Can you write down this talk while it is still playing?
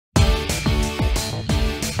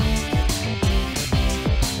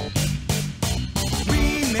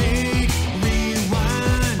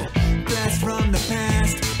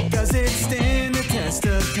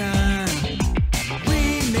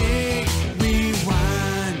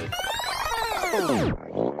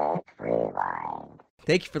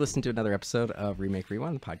Thank you for listening to another episode of Remake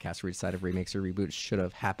Rewind, the podcast where we decide if remakes or reboots should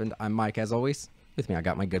have happened. I'm Mike, as always. With me, I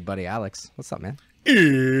got my good buddy Alex. What's up, man?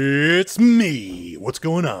 It's me. What's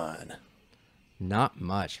going on? Not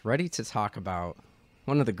much. Ready to talk about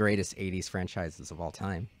one of the greatest 80s franchises of all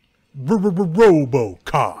time.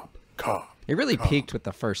 Robocop. It really peaked with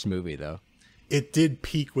the first movie, though. It did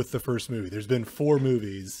peak with the first movie. There's been 4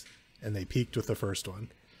 movies, and they peaked with the first one.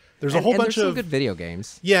 There's a whole bunch there's of some good video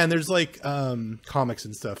games. Yeah, and there's like comics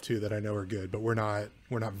and stuff too that I know are good, but we're not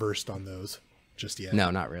versed on those just yet.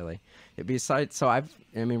 No, not really.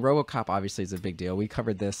 RoboCop obviously is a big deal. We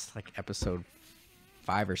covered this like episode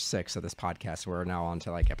 5 or 6 of this podcast. We're now on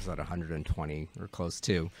to like episode 120 or close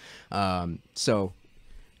to. So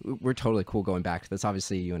we're totally cool going back to this.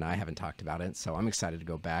 Obviously, you and I haven't talked about it, so I'm excited to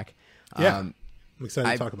go back. Yeah, I'm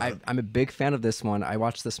excited to talk about it. I'm a big fan of this one. I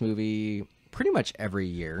watch this movie pretty much every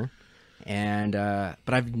year, and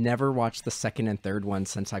but I've never watched the second and third one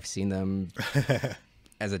since I've seen them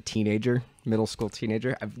as a teenager, middle school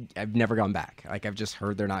teenager. I've never gone back. Like, I've just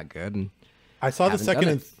heard they're not good, and I saw the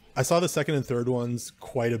second and third ones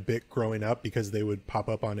quite a bit growing up because they would pop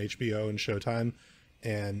up on HBO and Showtime,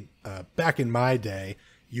 and back in my day,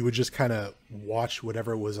 you would just kind of watch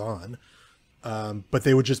whatever was on. But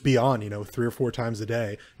they would just be on, 3 or 4 times a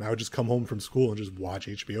day. And I would just come home from school and just watch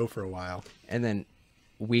HBO for a while. And then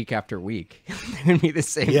week after week, it would be the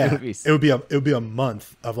same movies. It would be a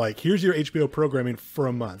month of like, here's your HBO programming for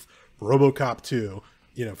a month. RoboCop 2,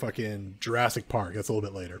 fucking Jurassic Park. That's a little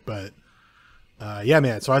bit later. But yeah,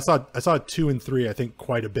 man. So I saw 2 and 3, I think,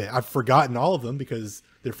 quite a bit. I've forgotten all of them because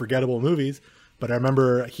they're forgettable movies. But I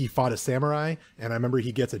remember he fought a samurai, and I remember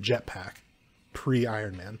he gets a jetpack.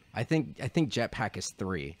 Pre-Iron Man. I think Jetpack is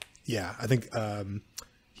 3. Yeah, I think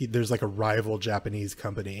there's like a rival Japanese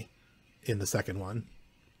company in the second one.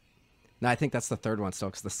 No, I think that's the third one still,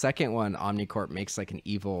 because the second one, Omnicorp makes like an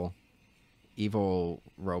evil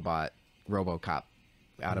robot, Robocop,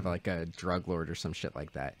 out of like a drug lord or some shit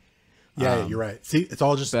like that. Yeah, you're right. See, it's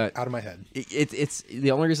all just out of my head. It's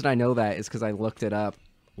the only reason I know that is because I looked it up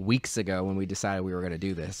weeks ago when we decided we were going to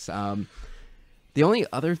do this. The only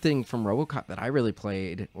other thing from RoboCop that I really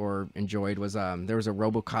played or enjoyed was there was a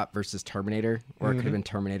RoboCop versus Terminator, or it could have been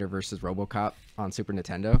Terminator versus RoboCop on Super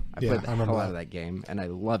Nintendo. I played the hell out of that game, and I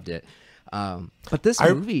loved it. But this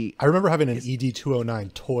movie... I remember having an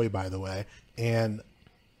ED-209 toy, by the way, and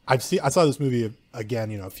I saw this movie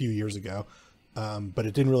again, a few years ago, but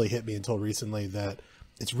it didn't really hit me until recently that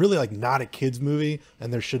it's really like not a kid's movie,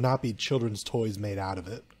 and there should not be children's toys made out of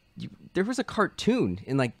it. There was a cartoon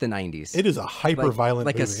in like the 90s. It is a hyper-violent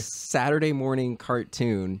movie. Like a Saturday morning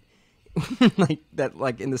cartoon like that,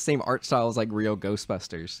 like in the same art style as like real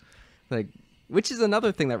Ghostbusters. Like, which is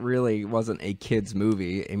another thing that really wasn't a kid's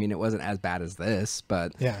movie. I mean, it wasn't as bad as this,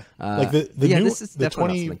 but yeah. Like this is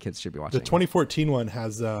definitely something kids should be watching. The 2014 one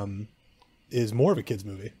has is more of a kid's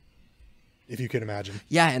movie, if you can imagine.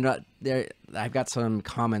 Yeah, and I've got some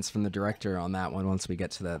comments from the director on that one once we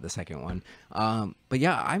get to the second one. But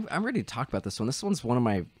yeah, I'm ready to talk about this one. This one's one of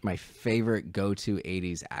my favorite go-to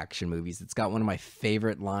 80s action movies. It's got one of my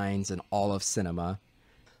favorite lines in all of cinema.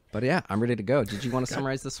 But yeah, I'm ready to go. Did you want to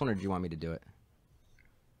summarize this one, or do you want me to do it?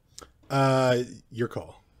 Your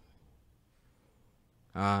call.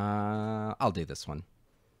 I'll do this one.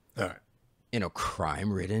 All right. In a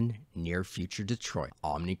crime-ridden, near-future Detroit,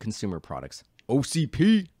 Omni Consumer Products,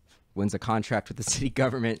 OCP, wins a contract with the city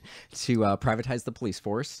government to privatize the police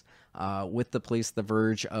force. With the police on the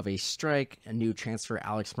verge of a strike, a new transfer,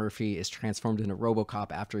 Alex Murphy, is transformed into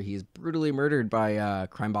Robocop after he is brutally murdered by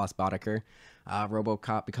crime boss Boddicker.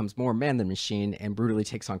 Robocop becomes more man than machine and brutally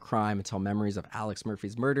takes on crime until memories of Alex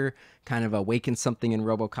Murphy's murder kind of awaken something in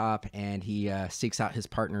Robocop, and he seeks out his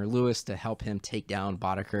partner Lewis to help him take down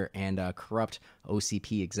Boddicker and corrupt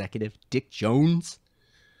OCP executive Dick Jones.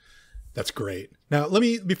 That's great. Now,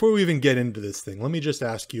 before we even get into this thing, let me just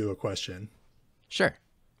ask you a question. Sure.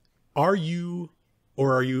 Have you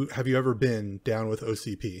ever been down with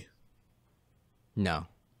OCP? No.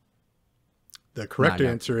 The correct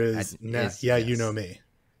answer is yes. You know me.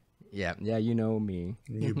 Yeah, you know me.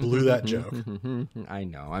 You blew that joke. I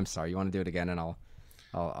know. I'm sorry. You want to do it again, and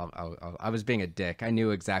I was being a dick. I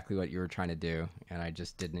knew exactly what you were trying to do, and I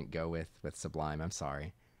just didn't go with Sublime. I'm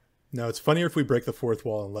sorry. No, it's funnier if we break the fourth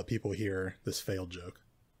wall and let people hear this failed joke.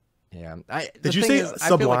 Yeah. Did you say Sublime?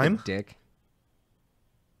 I feel like a dick.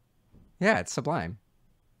 Yeah, it's Sublime.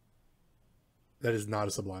 That is not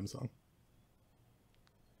a Sublime song.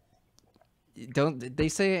 Don't they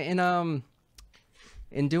say it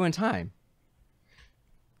in Doing Time?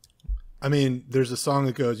 I mean, there's a song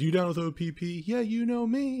that goes, "You down with OPP? Yeah, you know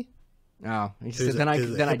me." Oh, then I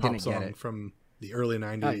didn't get it. From the early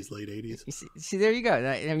 90s, late 80s. See, there you go.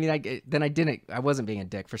 I mean, I wasn't being a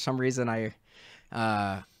dick. For some reason, I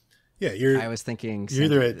was thinking you're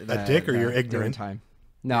either a dick or you're ignorant. Time.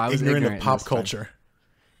 No, I was ignorant of pop culture.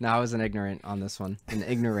 No, I was an ignorant on this one. An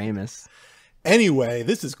ignoramus. Anyway,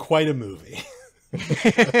 this is quite a movie.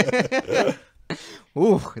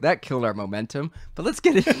 Ooh, that killed our momentum. But let's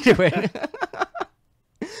get into it.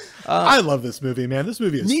 I love this movie, man. This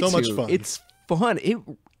movie is so much fun. It's fun.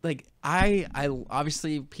 I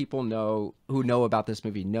obviously people who know about this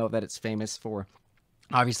movie know that it's famous for,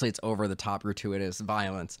 obviously it's over the top gratuitous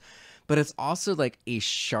violence, but it's also like a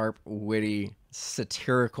sharp, witty,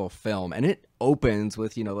 satirical film, and it opens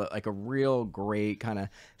with, you know, like a real great kind of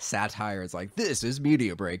satire. It's like, this is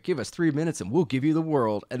Media Break, give us 3 minutes and we'll give you the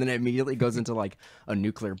world, and then it immediately goes into like a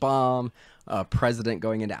nuclear bomb, a president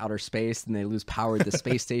going into outer space, and they lose power at the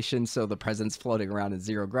space station, so the president's floating around in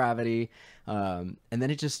zero gravity, and then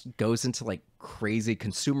it just goes into like crazy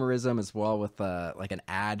consumerism as well, with like an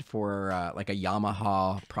ad for like a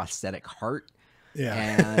Yamaha prosthetic heart.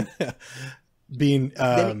 Yeah. And being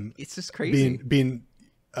it's just crazy. Being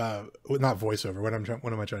not voiceover. What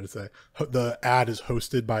am I trying to say? The ad is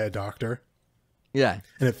hosted by a doctor. Yeah.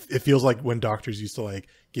 And it feels like when doctors used to like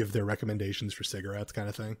give their recommendations for cigarettes, kind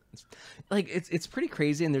of thing. Like it's pretty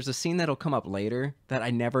crazy. And there's a scene that'll come up later that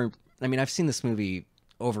I've seen this movie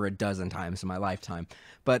over a dozen times in my lifetime,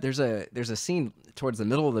 but there's a scene towards the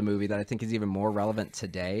middle of the movie that I think is even more relevant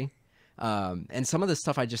today. And some of the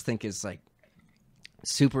stuff I just think is like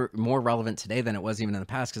super more relevant today than it was even in the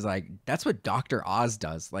past, because like that's what Dr. Oz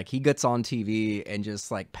does. Like he gets on TV and just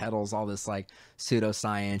like peddles all this like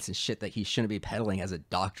pseudoscience and shit that he shouldn't be peddling as a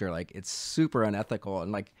doctor. Like it's super unethical.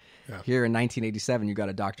 And like here in 1987 you got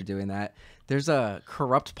a doctor doing that. There's a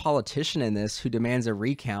corrupt politician in this who demands a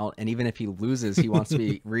recount, and even if he loses he wants to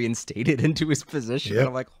be reinstated into his position. And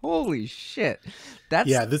I'm like, holy shit,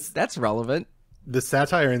 that's relevant. The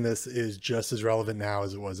satire in this is just as relevant now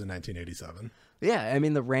as it was in 1987. Yeah, I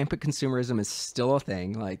mean, the rampant consumerism is still a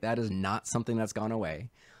thing. Like, that is not something that's gone away.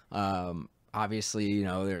 Obviously, you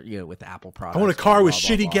know, with Apple products. I want a car with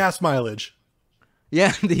shitty gas mileage.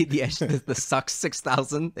 Yeah, the SUX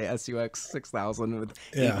 6000, the SUX 6000 with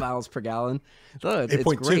 8 miles per gallon.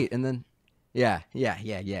 It's great. And then, yeah,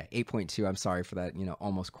 8.2. I'm sorry for that, you know,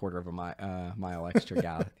 almost quarter of a mile extra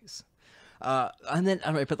gas. And then,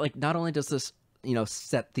 all right, but like, not only does this, you know,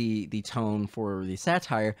 set the tone for the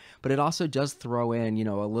satire, but it also does throw in, you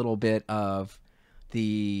know, a little bit of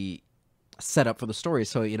the setup for the story.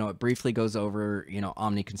 So, you know, it briefly goes over, you know,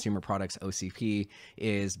 Omni Consumer Products, OCP,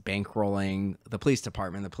 is bankrolling the police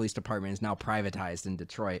department. The police department is now privatized in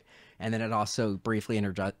Detroit. And then it also briefly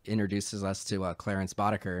introduces us to Clarence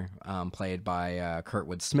Boddicker, played by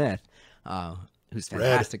Kurtwood Smith, who's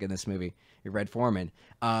fantastic in this movie, Red Foreman.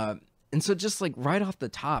 And so just like right off the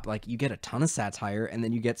top, like you get a ton of satire, and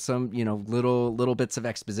then you get some, you know, little bits of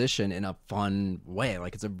exposition in a fun way.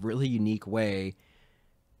 Like it's a really unique way.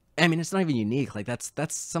 I mean, it's not even unique. Like that's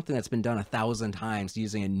something that's been done 1,000 times,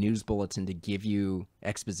 using a news bulletin to give you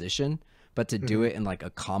exposition, but to do it in like a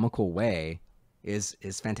comical way is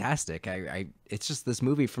fantastic. It's just, this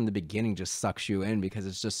movie from the beginning just sucks you in because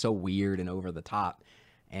it's just so weird and over the top.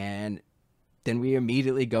 And then we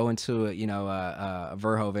immediately go into, you know,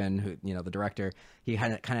 Verhoeven, who, you know, the director, he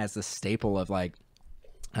kind of has this staple of like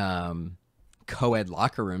co-ed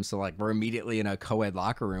locker room. So like we're immediately in a co-ed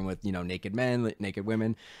locker room with, you know, naked men, naked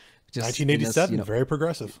women. Just 1987, you know, very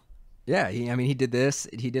progressive. Yeah, he did this.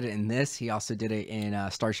 He did it in this. He also did it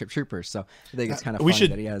in Starship Troopers. So I think it's kind of funny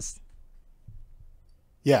that he has.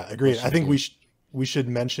 Yeah, agreed. I think we should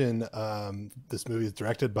mention this movie is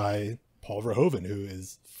directed by Paul Verhoeven, who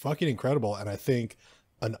is fucking incredible, and I think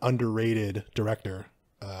an underrated director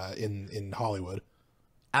in Hollywood.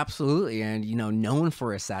 Absolutely. And, you know, known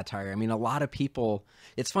for a satire. I mean, a lot of people,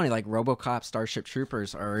 it's funny, like Robocop, Starship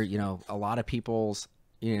Troopers are, you know, a lot of people's,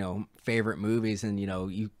 you know, favorite movies, and, you know,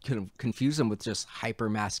 you can confuse them with just hyper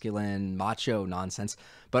masculine macho nonsense,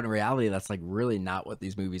 but in reality that's like really not what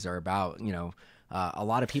these movies are about. You know, a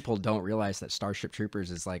lot of people don't realize that Starship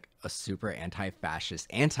Troopers is like a super anti-fascist,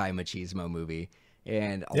 anti-machismo movie,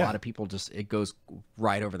 and a lot of people just, it goes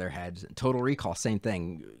right over their heads. Total Recall, same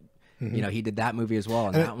thing. You know, he did that movie as well,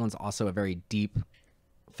 and that one's also a very deep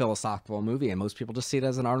philosophical movie, and most people just see it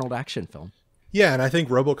as an Arnold action film. Yeah, and I think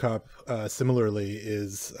Robocop similarly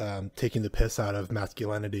is taking the piss out of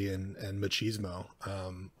masculinity and machismo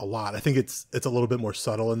a lot. I think it's a little bit more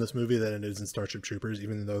subtle in this movie than it is in Starship Troopers,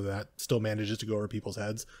 even though that still manages to go over people's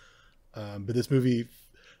heads. But this movie,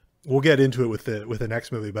 we'll get into it with the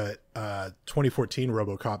next movie, but 2014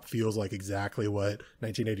 RoboCop feels like exactly what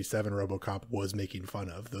 1987 RoboCop was making fun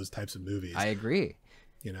of. Those types of movies. I agree.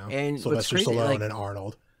 You know, And Sylvester Stallone and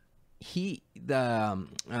Arnold.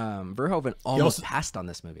 Verhoeven almost passed on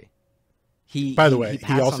this movie. By the way,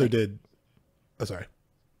 he also did. Oh, sorry.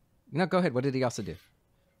 No, go ahead. What did he also do?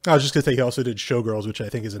 I was just gonna say he also did Showgirls, which I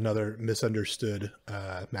think is another misunderstood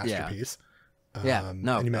masterpiece. Yeah.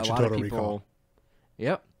 No, and you mentioned a lot Total of people. Recall.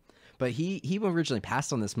 Yep. But he originally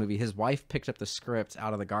passed on this movie. His wife picked up the script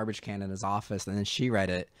out of the garbage can in his office, and then she read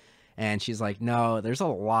it, and she's like, "No, there's a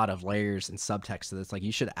lot of layers and subtext to this. Like,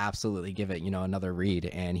 you should absolutely give it, anher read."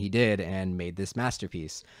 And he did, and made this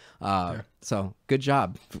masterpiece. So good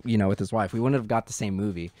job, with his wife. We wouldn't have got the same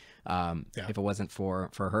movie if it wasn't for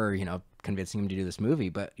her, convincing him to do this movie.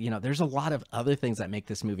 But there's a lot of other things that make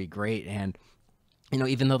this movie great, and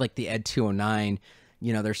even though like the Ed 209.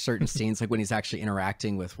 There's certain scenes like when he's actually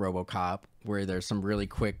interacting with RoboCop where there's some really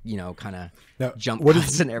quick, kind of jump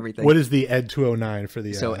cuts and everything. What is the Ed 209 for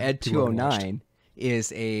the? So Ed 209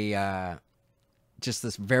 is a just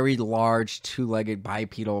this very large two-legged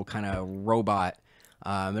bipedal kind of robot.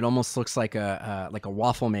 It almost looks like a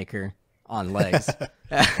waffle maker on legs,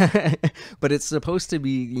 but it's supposed to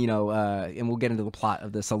be, and we'll get into the plot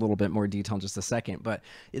of this a little bit more detail in just a second, but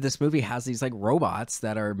this movie has these like robots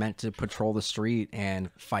that are meant to patrol the street and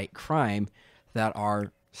fight crime that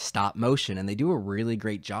are stop motion, and they do a really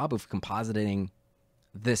great job of compositing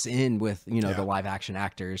this in with, the live action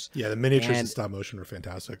actors. Yeah, the miniatures and stop motion are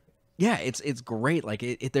fantastic. Yeah, it's great.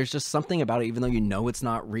 Like there's just something about it, even though it's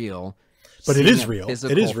not real. But it is real.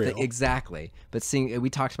 It is real. Exactly. But we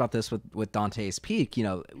talked about this with Dante's Peak,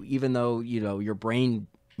 even though, your brain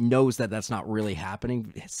knows that that's not really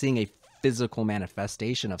happening, seeing a physical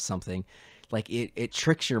manifestation of something, like it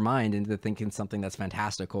tricks your mind into thinking something that's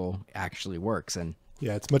fantastical actually works. And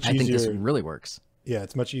yeah, it's much easier. I think this really works. Yeah,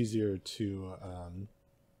 it's much easier to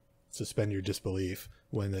suspend your disbelief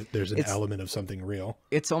when there's an element of something real.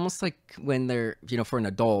 It's almost like when they're, for an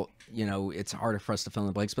adult, it's harder for us to fill in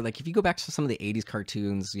the blanks. But like if you go back to some of the 80s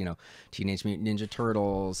cartoons, Teenage Mutant Ninja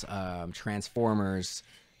Turtles, Transformers,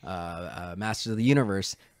 Masters of the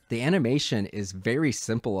Universe, the animation is very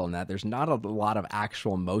simple on that. There's not a lot of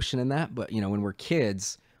actual motion in that. But, when we're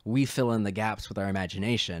kids, we fill in the gaps with our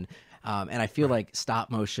imagination. And I feel like stop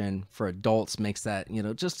motion for adults makes that,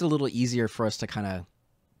 just a little easier for us to kind of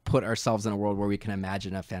put ourselves in a world where we can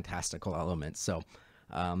imagine a fantastical element. So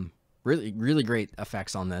really, really great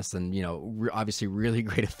effects on this. And, obviously really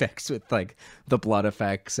great effects with like the blood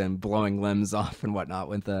effects and blowing limbs off and whatnot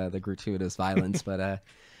with the gratuitous violence. But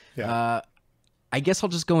I guess I'll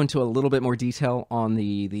just go into a little bit more detail on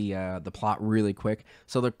the plot really quick.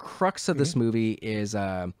 So the crux of this movie is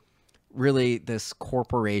really this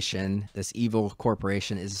corporation, this evil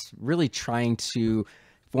corporation is really trying to,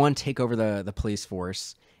 one, take over the police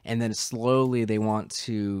force. And then slowly they want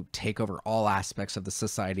to take over all aspects of the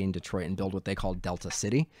society in Detroit and build what they call Delta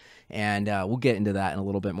City. And we'll get into that in a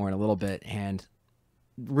little bit more in a little bit. And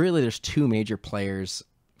really there's two major players,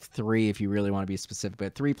 three if you really want to be specific,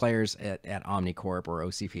 but three players at Omnicorp or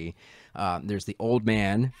OCP. There's the old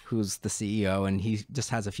man who's the CEO, and he just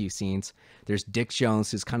has a few scenes. There's Dick Jones,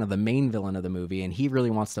 who's kind of the main villain of the movie, and he really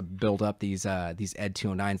wants to build up these Ed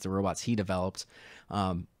 209s, the robots he developed.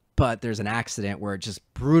 But there's an accident where it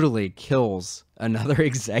just brutally kills another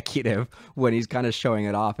executive when he's kind of showing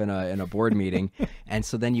it off in a board meeting. And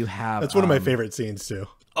so then you have... That's one of my favorite scenes, too.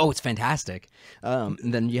 Oh, it's fantastic.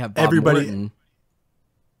 And then you have Bob Morton.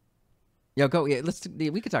 Yeah, go. Yeah,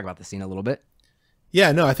 we could talk about the scene a little bit.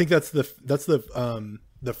 Yeah, no, I think that's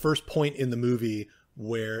the first point in the movie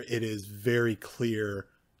where it is very clear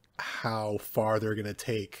how far they're going to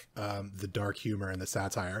take the dark humor and the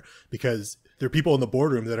satire, because there are people in the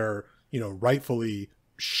boardroom that are, rightfully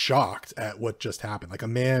shocked at what just happened. Like a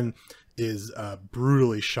man is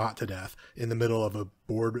brutally shot to death in the middle of a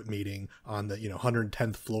board meeting on the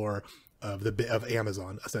 110th floor of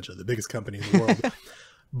Amazon, essentially the biggest company in the world.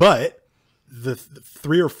 But the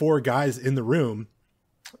three or four guys in the room,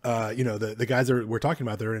 the guys that we're talking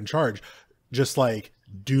about that are in charge, just like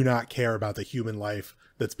do not care about the human life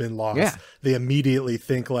that's been lost. Yeah. They immediately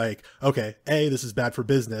think like, okay, this is bad for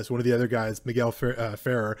business. One of the other guys, Miguel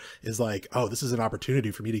Ferrer, is like, oh, this is an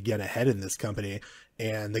opportunity for me to get ahead in this company.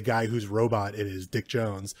 And the guy whose robot it is, Dick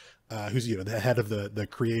Jones, who's the head of the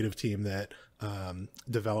creative team that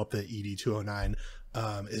developed the ED 209,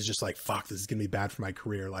 is just like, fuck, this is gonna be bad for my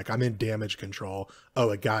career. Like, I'm in damage control.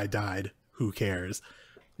 Oh, a guy died. Who cares?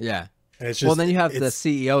 Yeah. And it's just, then you have the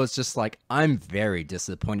CEO is just like, I'm very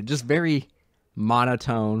disappointed. Just very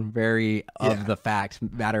monotone, very of the fact,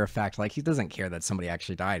 matter of fact. Like he doesn't care that somebody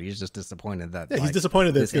actually died. He's just disappointed that he's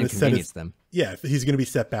disappointed that it's going to inconvenience them. Yeah, he's going to be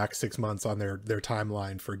set back 6 months on their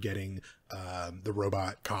timeline for getting the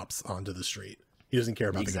robot cops onto the street. He doesn't care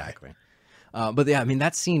about the guy. But yeah, I mean,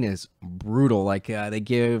 that scene is brutal. Like they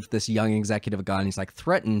give this young executive a gun. He's like,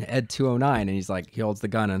 threaten Ed 209. And he's like, he holds the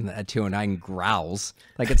gun and Ed 209 growls.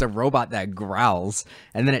 Like it's a robot that growls.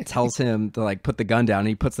 And then it tells him to like put the gun down. And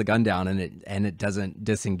he puts the gun down and it doesn't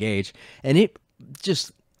disengage. And it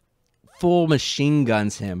just full machine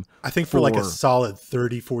guns him. I think for like a solid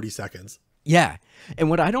 30, 40 seconds. Yeah. And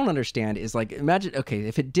what I don't understand is like, imagine, okay,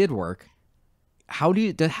 if it did work, how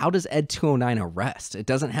does Ed 209 arrest? It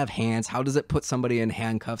doesn't have hands. How does it put somebody in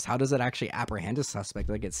handcuffs? How does it actually apprehend a suspect?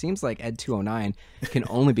 Like it seems like Ed 209 can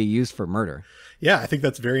only be used for murder. Yeah, I think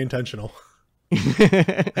that's very intentional.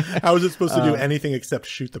 How is it supposed to do anything except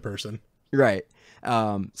shoot the person? Right.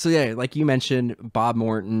 So yeah, like you mentioned, Bob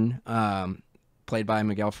Morton, played by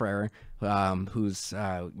Miguel Ferrer, who's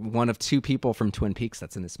one of two people from Twin Peaks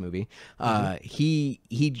that's in this movie.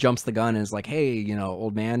 He jumps the gun and is like, hey, you know,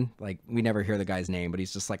 old man, like we never hear the guy's name, but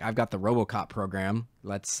he's just like, I've got the Robocop program.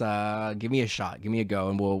 Let's give me a shot, give me a go,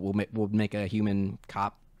 and we'll make a human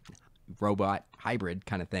cop robot hybrid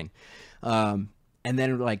kind of thing. And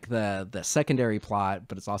then like the secondary plot,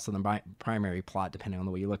 but it's also the primary plot depending on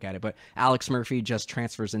the way you look at it. But Alex Murphy just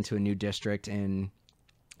transfers into a new district in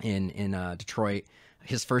Detroit.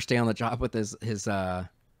 His first day on the job with his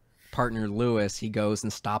partner Lewis, he goes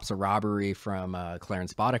and stops a robbery from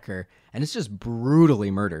Clarence Boddicker, and it's just brutally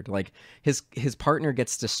murdered. Like his partner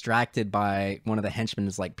gets distracted by one of the henchmen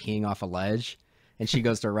is like peeing off a ledge, and she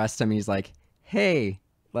goes to arrest him. And he's like, "Hey,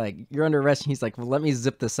 like you're under arrest." And he's like, "Well, let me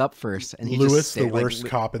zip this up first." And he Lewis, the worst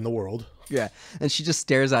cop in the world. Yeah, and she just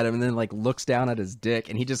stares at him and then like looks down at his dick,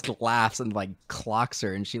 and he just laughs and like clocks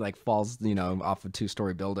her, and she like falls, you know, off a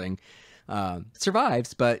 2-story building.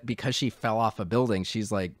 Survives, but because she fell off a building,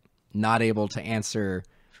 she's like not able to answer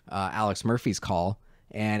Alex Murphy's call,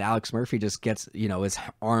 and Alex Murphy just gets, you know, his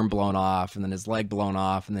arm blown off and then his leg blown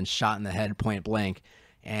off and then shot in the head point blank,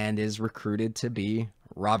 and is recruited to be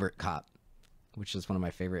Robert Cop, which is one of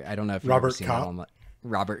my favorite. I don't know if you've ever seen that on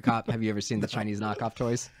Robert Cop. Have you ever seen the Chinese knockoff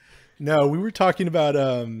toys? No, we were talking about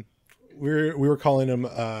we were calling him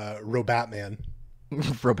Robatman.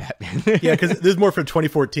 Robatman. Yeah, because this is more from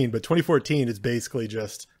 2014, but 2014 is basically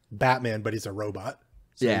just Batman, but he's a robot.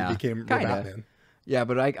 So yeah, he became Robatman. Yeah,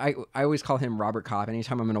 but I always call him Robert Cop.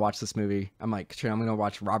 Anytime I'm going to watch this movie, I'm like, I'm going to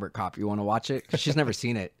watch Robert Cop. You want to watch it? 'Cause she's never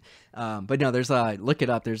seen it. But no, there's look it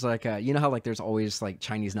up. There's like you know how like there's always like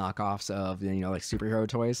Chinese knockoffs of, you know, like superhero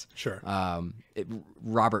toys. Sure.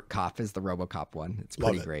 Robert Cop is the RoboCop one. It's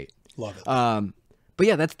pretty great. Love it. But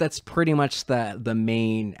yeah, that's pretty much the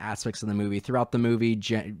main aspects of the movie. Throughout the movie,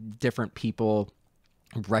 different people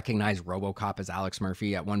recognize RoboCop as Alex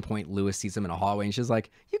Murphy. At one point, Lewis sees him in a hallway, and she's like,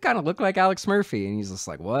 "You kind of look like Alex Murphy," and he's just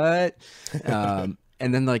like, "What?" And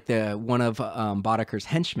then like one of Boddicker's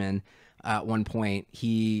henchmen, at one point,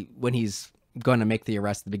 when he's going to make the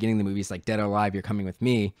arrest at the beginning of the movie, he's like, "Dead or alive, you're coming with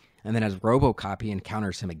me." And then as RoboCop, he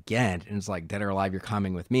encounters him again, and it's like, "Dead or alive, you're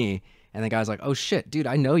coming with me." And the guy's like, "Oh shit, dude,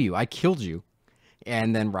 I know you. I killed you."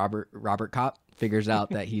 And then Robert Cop figures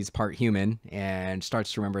out that he's part human and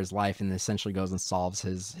starts to remember his life, and essentially goes and solves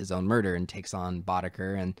his own murder and takes on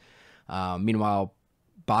Boddicker. And meanwhile,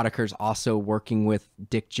 Boddicker's also working with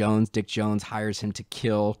Dick Jones. Dick Jones hires him to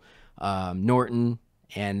kill Norton,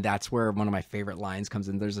 and that's where one of my favorite lines comes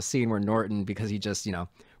in. There's a scene where Norton, because he just, you know,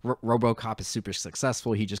 RoboCop is super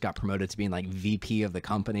successful. He just got promoted to being like VP of the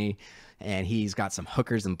company, and he's got some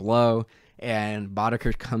hookers and blow. And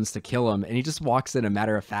Boddicker comes to kill him, and he just walks in, and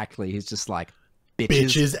matter-of-factly, he's just like,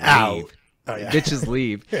 bitches out. Oh, yeah. Bitches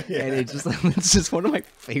leave. Yeah. And it's just one of my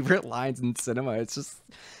favorite lines in cinema. It's just,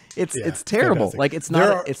 it's terrible. Fantastic. Like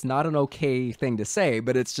it's not an okay thing to say,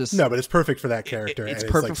 but it's just, no, but it's perfect for that character. It's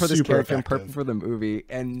and perfect like for this character effective. and perfect for the movie.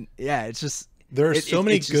 And yeah, it's just, there are so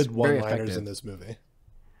many good one-liners one-liners in this movie.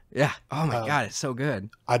 Yeah. Oh my God, it's so good.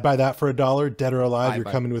 I'd buy that for $1. Dead or alive, you're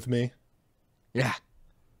coming with me. Yeah.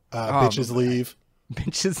 Bitches leave.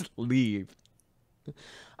 Bitches leave.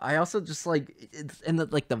 I also just like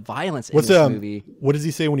the violence in this movie. What does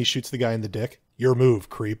he say when he shoots the guy in the dick? Your move,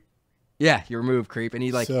 creep. Yeah, your move, creep. And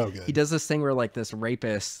he like so good. He does this thing where like this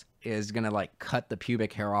rapist is gonna like cut the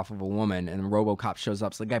pubic hair off of a woman, and RoboCop shows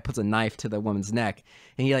up. So the guy puts a knife to the woman's neck,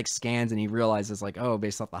 and he like scans and he realizes like, oh,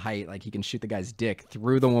 based off the height, like he can shoot the guy's dick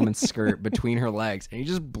through the woman's skirt between her legs, and he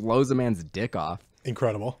just blows a man's dick off.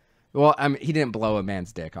 Incredible. Well, I mean, he didn't blow a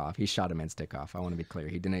man's dick off. He shot a man's dick off. I want to be clear.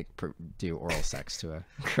 He didn't do oral sex to a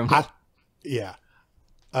criminal. Yeah.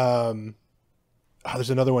 there's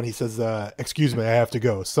another one. He says, "Excuse me, I have to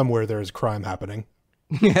go. Somewhere there is crime happening."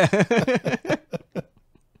 Yeah.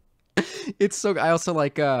 It's so. I also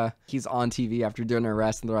like. He's on TV after doing an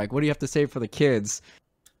arrest, and they're like, "What do you have to say for the kids?"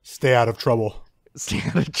 Stay out of trouble. Stay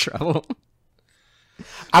out of trouble.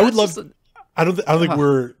 I would love. I don't think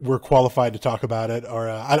we're qualified to talk about it, or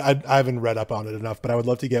I haven't read up on it enough. But I would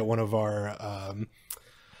love to get one of our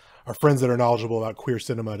friends that are knowledgeable about queer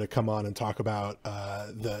cinema to come on and talk about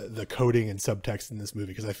the coding and subtext in this movie,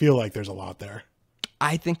 because I feel like there's a lot there.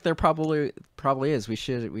 I think there probably is. We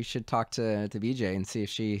should talk to BJ and see if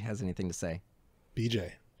she has anything to say.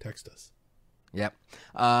 BJ, text us. Yep.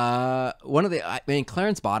 Clarence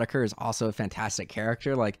Boddicker is also a fantastic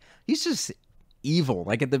character. Like, he's just evil.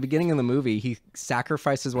 Like, at the beginning of the movie, he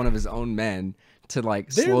sacrifices one of his own men to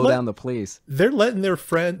like slow down the police. They're letting their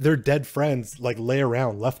dead friends like lay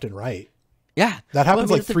around left and right. Yeah, that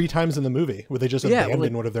happens like 3 times in the movie where they just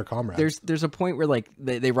abandon one of their comrades. There's a point where like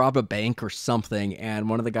they rob a bank or something, and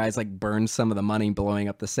one of the guys like burns some of the money, blowing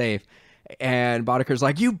up the safe. And Boddicker's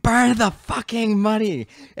like, "You burned the fucking money!"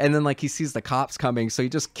 And then like he sees the cops coming, so he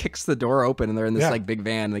just kicks the door open, and they're in this like big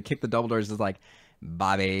van. And they kick the double doors. Is like,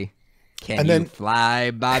 "Bobby, can you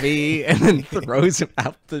fly, Bobby?" And then throws him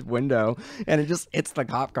out the window, and it just hits the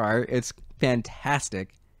cop car. It's fantastic.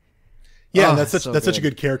 Yeah, and that's such a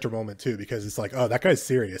good character moment too, because it's like, oh, that guy's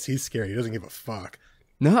serious. He's scary. He doesn't give a fuck.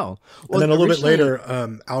 No. Well, and then a little bit later,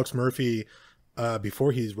 Alex Murphy,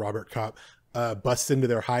 before he's Robocop, busts into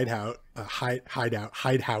their hideout,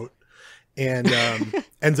 and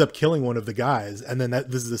ends up killing one of the guys. And then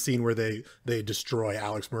this is the scene where they destroy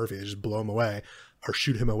Alex Murphy. They just blow him away, or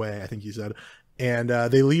shoot him away, I think you said. And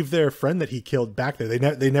they leave their friend that he killed back there.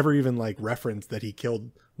 They never even like reference that he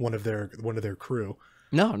killed one of their crew.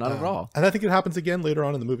 No, not at all. And I think it happens again later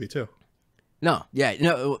on in the movie too. No, yeah,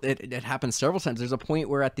 no, it happens several times. There's a point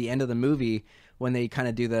where at the end of the movie, when they kind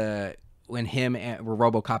of do when him and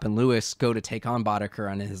Robocop and Lewis go to take on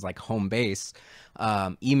Boddicker on his like home base,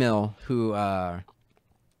 Emil, who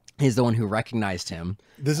is the one who recognized him.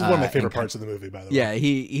 This is one of my favorite parts of the movie, by the way. Yeah,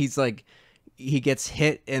 he's like, he gets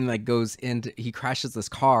hit and like he crashes this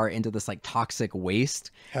car into this like toxic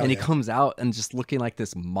waste. Hell, and he comes out and just looking like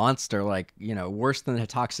this monster, like, you know, worse than a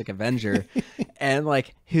toxic Avenger. And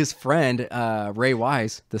like his friend, Ray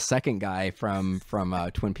Wise, the second guy from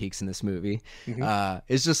Twin Peaks in this movie,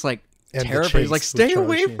 is just like terrified. He's like, "Stay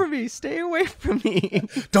away from me, stay away from me.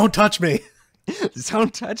 Don't touch me.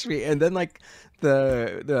 Don't touch me." And then like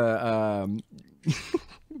the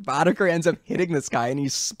Boddicker ends up hitting this guy and he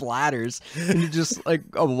splatters into just like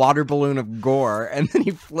a water balloon of gore, and then he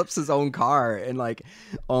flips his own car and like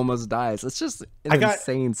almost dies. It's just an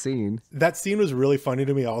insane scene. That scene was really funny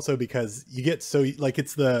to me also, because you get so like,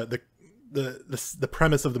 it's the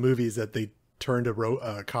premise of the movie is that they turned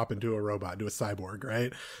a cop into a robot, into a cyborg,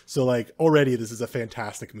 right? So like already this is a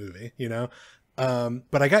fantastic movie, you know?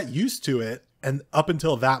 But I got used to it, and up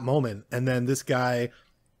until that moment, and then this guy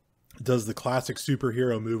does the classic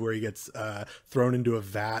superhero move where he gets thrown into a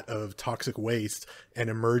vat of toxic waste and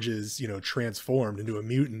emerges, you know, transformed into a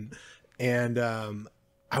mutant. And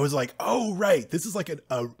I was like, oh, right, this is like an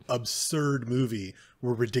absurd movie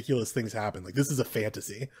where ridiculous things happen. Like, this is a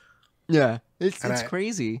fantasy. Yeah, it's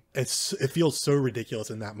crazy. It feels so ridiculous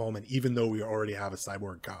in that moment, even though we already have a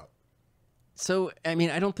cyborg cop. So, I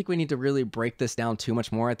mean, I don't think we need to really break this down too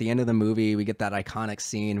much more. At the end of the movie, we get that iconic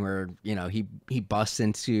scene where, you know, he busts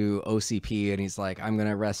into OCP and he's like, "I'm going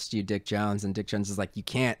to arrest you, Dick Jones." And Dick Jones is like, "You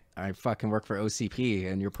can't. I fucking work for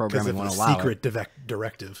OCP and your programming won't allow it." Secret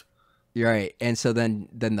directive. You're right. And so then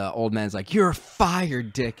the old man's like, "You're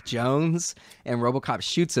fired, Dick Jones." And Robocop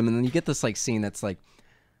shoots him. And then you get this like scene that's like,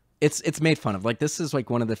 it's made fun of. Like, this is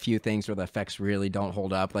like one of the few things where the effects really don't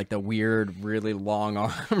hold up. Like the weird, really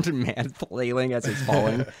long-armed man flailing as he's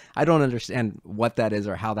falling. I don't understand what that is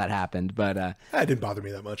or how that happened, but that didn't bother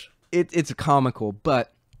me that much. It's comical,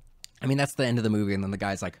 but I mean, that's the end of the movie. And then the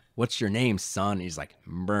guy's like, "What's your name, son?" And he's like,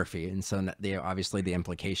 "Murphy." And so obviously the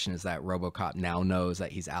implication is that Robocop now knows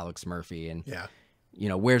that he's Alex Murphy. And yeah, you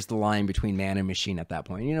know, where's the line between man and machine at that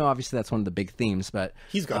point? You know, obviously that's one of the big themes, but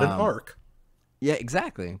he's got an arc. Yeah,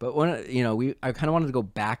 exactly. But I kind of wanted to go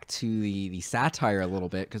back to the satire a little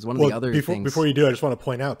bit, because one of the other things. Before you do, I just want to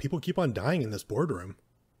point out, people keep on dying in this boardroom.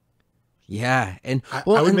 Yeah, and I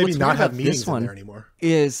would maybe not have meetings in there anymore.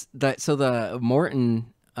 Is that so? The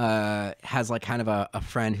Morton has like kind of a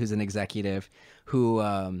friend who's an executive who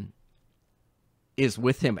is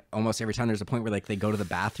with him almost every time. There's a point where like they go to the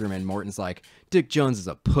bathroom and Morton's like, "Dick Jones is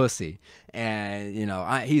a pussy," and you know,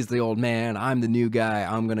 he's the old man, I'm the new guy,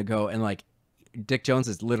 I'm gonna go. And like, Dick Jones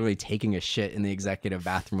is literally taking a shit in the executive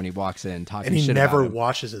bathroom when he walks in, talking and he shit never about him.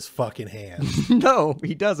 washes his fucking hands. No,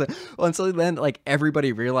 he doesn't. Well, and so then like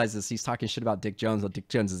everybody realizes he's talking shit about Dick Jones while Dick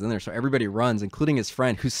Jones is in there. So everybody runs, including his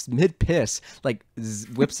friend, who's mid piss, like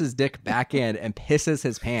whips his dick back in and pisses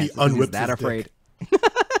his pants. He unwhips he's that his afraid.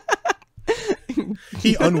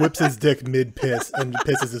 He unwhips his dick mid piss and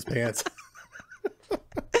pisses his pants.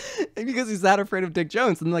 Because he's that afraid of Dick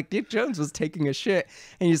Jones. And like Dick Jones was taking a shit,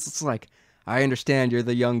 and he's just like, I understand you're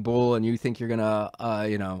the young bull and you think you're gonna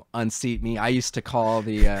unseat me. I used to call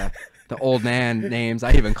the old man names.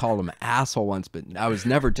 I even called him an asshole once, but I was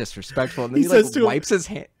never disrespectful. And then he like wipes his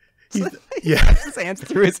hand. Wipes his hands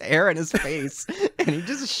through his hair and his face, and he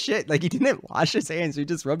just shit. Like he didn't wash his hands, he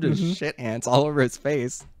just rubbed his shit hands all over his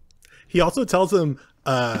face. He also tells him,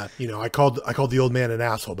 I called the old man an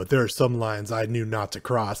asshole, but there are some lines I knew not to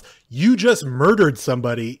cross. You just murdered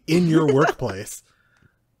somebody in your workplace.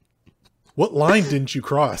 What line didn't you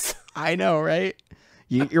cross? I know, right?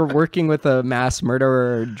 You're working with a mass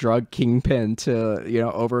murderer, drug kingpin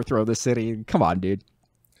to, overthrow the city. Come on, dude.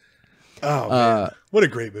 Oh, man. What a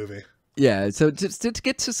great movie. Yeah. So to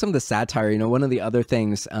get to some of the satire, one of the other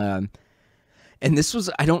things, and this was,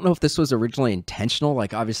 I don't know if this was originally intentional.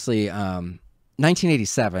 Like, obviously,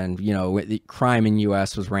 1987, the crime in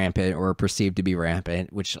U.S. was rampant or perceived to be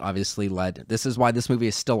rampant, which obviously this is why this movie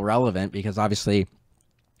is still relevant, because obviously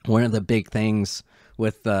one of the big things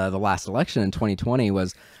with the last election in 2020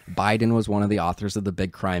 was Biden was one of the authors of the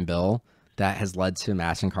big crime bill that has led to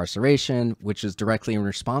mass incarceration, which is directly in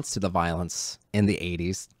response to the violence in the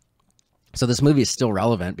 80s. So this movie is still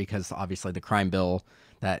relevant because obviously the crime bill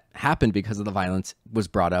that happened because of the violence was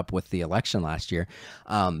brought up with the election last year.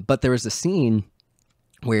 But there was a scene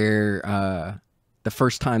where the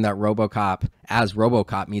first time that Robocop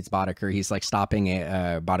meets Boddicker, he's like stopping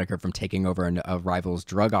Boddicker from taking over a rival's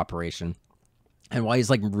drug operation. And while he's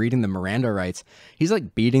like reading the Miranda rights, he's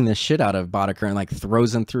like beating the shit out of Boddicker and like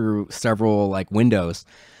throws him through several like windows.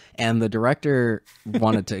 And the director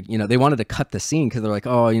wanted to, they wanted to cut the scene because they're like,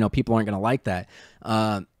 oh, people aren't going to like that.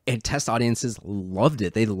 And test audiences loved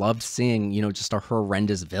it. They loved seeing, just a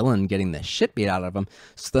horrendous villain getting the shit beat out of them.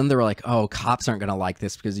 So then they were like, oh, cops aren't going to like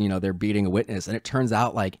this because, they're beating a witness. And it turns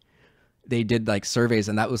out like they did like surveys,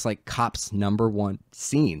 and that was like cops' #1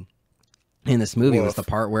 scene in this movie. Was the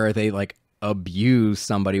part where they like abuse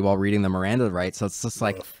somebody while reading the Miranda rights. So it's just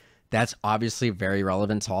like, that's obviously very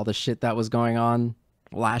relevant to all the shit that was going on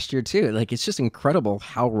last year too. Like, it's just incredible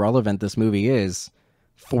how relevant this movie is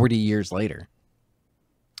 40 years later.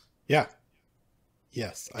 Yeah.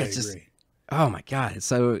 Yes, I agree. Oh my God.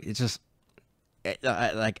 So it's just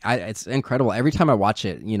it's incredible. Every time I watch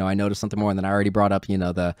it, I notice something more. And then I already brought up,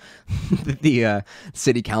 the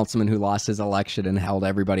city councilman who lost his election and held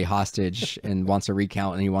everybody hostage and wants a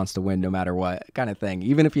recount and he wants to win no matter what kind of thing.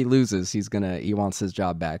 Even if he loses, he wants his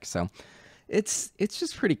job back. So it's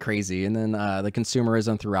just pretty crazy. And then the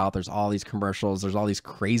consumerism throughout, there's all these commercials, there's all these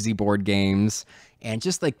crazy board games, and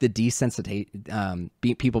just like the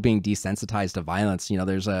people being desensitized to violence.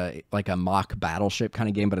 There's a mock battleship kind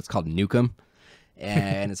of game, but it's called Nukem.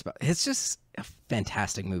 And it's just a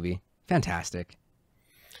fantastic movie. Fantastic.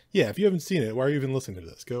 Yeah, if you haven't seen it, why are you even listening to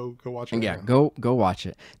this? Go watch it. Yeah, go watch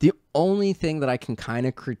it. The only thing that I can kind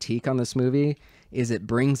of critique on this movie is it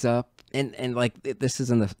brings up, and like this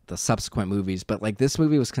is in the subsequent movies, but like this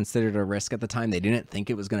movie was considered a risk at the time. They didn't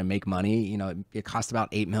think it was going to make money. It cost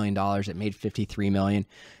about $8 million. It made $53 million.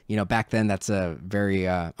 Back then that's a very,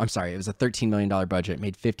 I'm sorry, it was a $13 million budget. It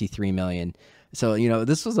made $53 million. So,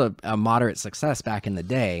 this was a moderate success back in the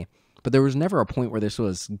day, but there was never a point where this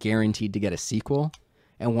was guaranteed to get a sequel.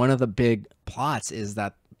 And one of the big plots is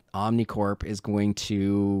that Omnicorp is going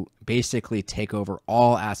to basically take over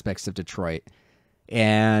all aspects of Detroit.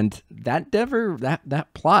 And that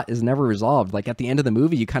plot is never resolved. Like at the end of the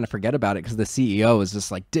movie, you kind of forget about it because the CEO is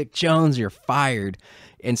just like, Dick Jones, you're fired.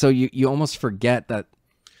 And so you almost forget that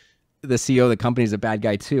the CEO of the company is a bad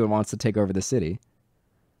guy too and wants to take over the city.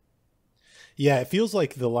 Yeah, it feels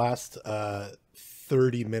like the last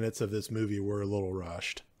 30 minutes of this movie were a little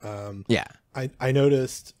rushed. Yeah. I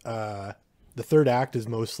noticed the third act is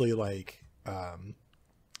mostly like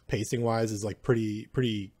pacing wise is like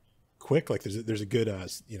pretty quick. Like there's a good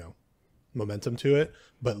momentum to it,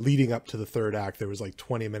 but leading up to the third act there was like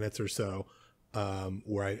 20 minutes or so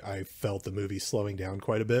where I felt the movie slowing down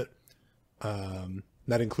quite a bit.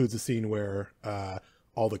 That includes a scene where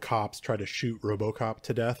all the cops try to shoot Robocop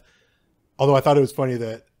to death. Although I thought it was funny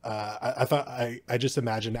that I just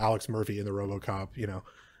imagined Alex Murphy in the Robocop,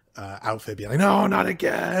 outfit being like, no, not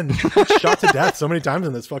again. Shot to death so many times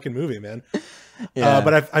in this fucking movie, man. Yeah.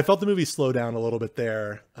 But I felt the movie slow down a little bit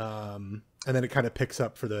there. and then it kind of picks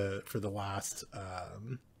up for the last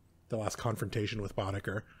confrontation with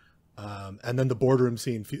Boddicker. And then the boardroom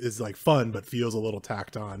scene is like fun, but feels a little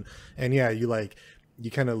tacked on. And yeah, you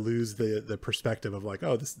kind of lose the perspective of like,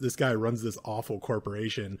 oh, this guy runs this awful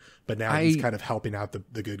corporation, but now he's kind of helping out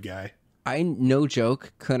the good guy. I, no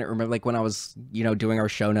joke, couldn't remember, like when I was, doing our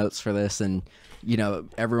show notes for this, and,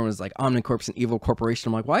 everyone was like, Omnicorp's an evil corporation.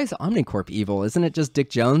 I'm like, why is Omnicorp evil? Isn't it just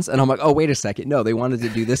Dick Jones? And I'm like, oh, wait a second. No, they wanted to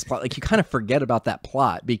do this plot. Like, you kind of forget about that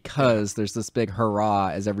plot because there's this big hurrah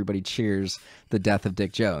as everybody cheers the death of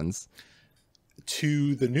Dick Jones.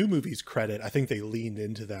 To the new movie's credit, I think they leaned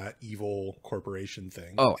into that evil corporation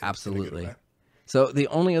thing. Oh, absolutely. So the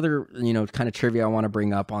only other, kind of trivia I want to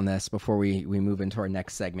bring up on this before we move into our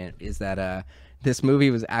next segment is that this movie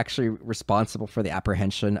was actually responsible for the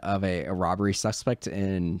apprehension of a robbery suspect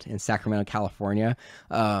in Sacramento, California.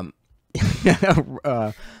 A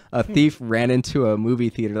thief ran into a movie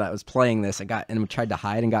theater that was playing this and tried to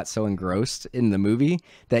hide and got so engrossed in the movie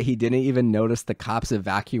that he didn't even notice the cops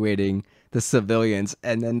evacuating the civilians.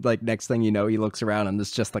 And then, like, next thing you know, he looks around and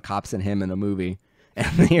it's just the cops and him in a movie,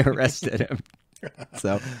 and they arrested him.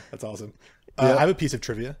 So that's awesome. I have a piece of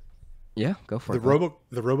trivia. Yeah, go for it.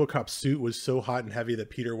 The Robocop suit was so hot and heavy that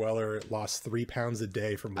Peter Weller lost 3 pounds a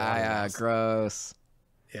day from water loss. Gross.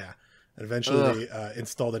 Yeah, and eventually they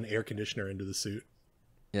installed an air conditioner into the suit.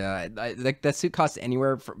 Yeah, that suit costs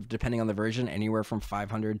anywhere from, depending on the version, anywhere from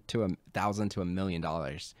 $500 to $1,000 to $1 million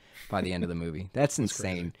by the end of the movie. That's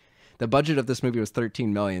insane. The budget of this movie was $13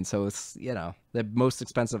 million, so it's the most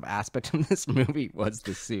expensive aspect of this movie was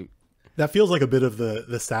the suit. That feels like a bit of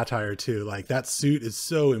the satire too. Like, that suit is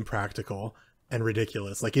so impractical and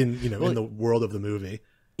ridiculous. Like in the world of the movie,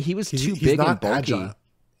 he's too big and bulky. Agile.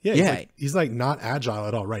 Yeah, he's like not agile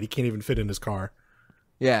at all. Right, he can't even fit in his car.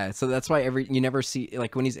 Yeah, so that's why you never see,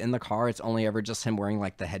 like, when he's in the car, it's only ever just him wearing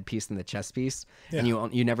like the headpiece and the chest piece, and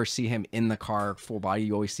you never see him in the car full body.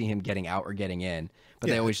 You always see him getting out or getting in, but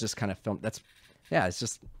they always just kind of film.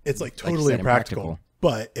 It's like totally impractical,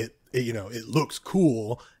 but it looks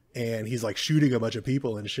cool. And he's like shooting a bunch of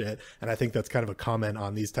people and shit. And I think that's kind of a comment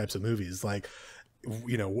on these types of movies. Like,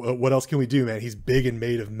 what else can we do, man? He's big and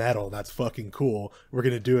made of metal. That's fucking cool. We're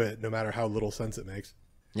going to do it no matter how little sense it makes.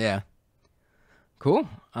 Yeah. Cool.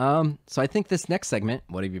 So I think this next segment,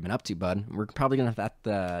 what have you been up to, bud? We're probably going to have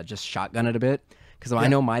to just shotgun it a bit. Because I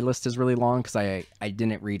know my list is really long because I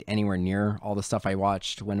didn't read anywhere near all the stuff I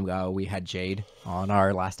watched when we had Jade on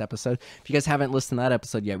our last episode. If you guys haven't listened to that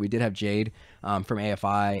episode yet, we did have Jade from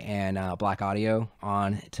AFI and Black Audio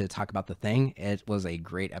on to talk about The Thing. It was a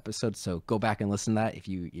great episode, so go back and listen to that if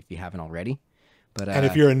you haven't already. But and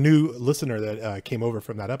if you're a new listener that came over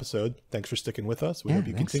from that episode, thanks for sticking with us. We hope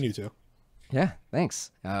you continue to. Yeah,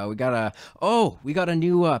 thanks. We got a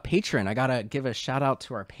new patron. I gotta give a shout out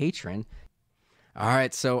to our patron. All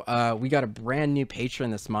right, so we got a brand new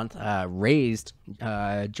patron this month. Raised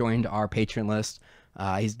joined our patron list.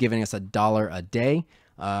 He's giving us $1 a day.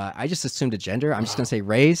 I just assumed a gender. I'm just gonna say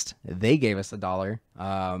Raised. They gave us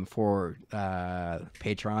 $1 for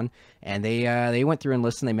Patreon, and they went through and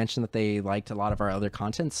listened. They mentioned that they liked a lot of our other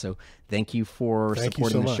content. So thank you for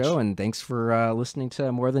supporting the show, and thanks for listening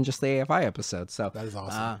to more than just the AFI episode. So that is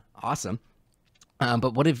awesome. Awesome.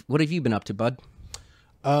 But what have you been up to, bud?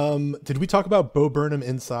 Did we talk about Bo Burnham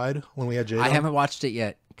Inside when we had Jade? I haven't watched it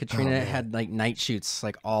yet. Katrina had like night shoots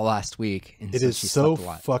like all last week. And it is so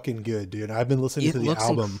fucking good, dude. I've been listening to the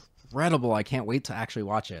album. Incredible. I can't wait to actually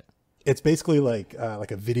watch it. It's basically like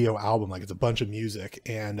a video album. Like, it's a bunch of music,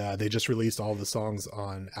 and they just released all the songs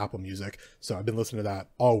on Apple Music. So I've been listening to that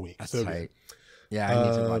all week. That's so tight. Yeah, I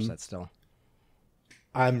need to watch that still.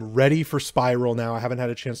 I'm ready for Spiral now. I haven't had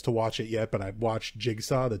a chance to watch it yet, but I've watched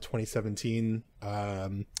Jigsaw, the 2017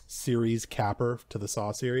 series capper to the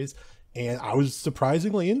Saw series, and I was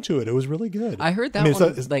surprisingly into it. It was really good. I heard that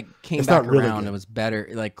one came back around. It was better,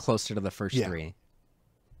 like closer to the first three.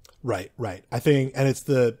 Right. I think, and it's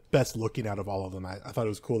the best looking out of all of them. I thought it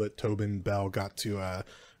was cool that Tobin Bell got to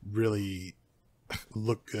really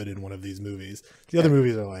look good in one of these movies. The other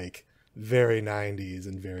movies are like very 90s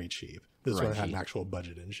and very cheap. This one had an actual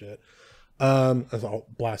budget and shit. I'll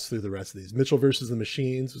blast through the rest of these. Mitchell versus the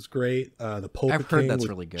Machines was great. The Pulp King that's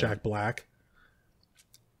really good. Jack Black.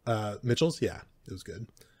 Mitchell's, yeah, it was good.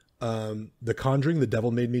 The Conjuring, The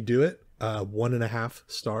Devil Made Me Do It. 1.5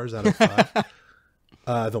 stars out of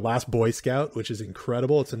 5. The Last Boy Scout, which is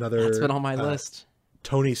incredible. It's another. That's been on my list.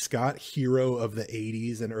 Tony Scott, hero of the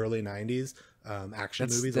 80s and early 90s action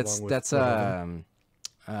movies.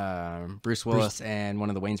 Bruce Willis and one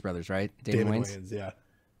of the Wayans brothers, right? Damon Wayans.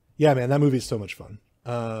 Yeah, man, that movie is so much fun.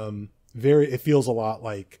 It feels a lot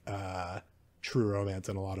like true romance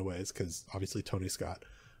in a lot of ways, because obviously Tony Scott.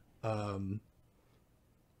 I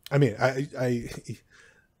mean, I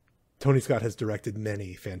Tony Scott has directed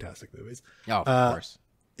many fantastic movies. Oh, of course.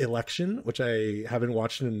 Election, which I haven't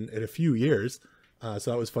watched in a few years, so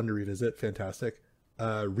that was fun to revisit. Fantastic.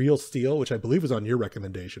 Real Steel, which I believe was on your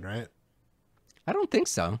recommendation, right? I don't think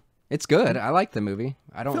so. It's good. I like the movie.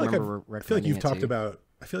 I don't remember recommending it.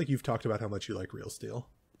 I feel like you've talked about how much you like Real Steel.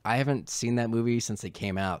 I haven't seen that movie since it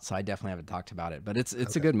came out, so I definitely haven't talked about it. But it's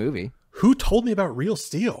a good movie. Who told me about Real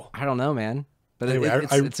Steel? I don't know, man. But anyway,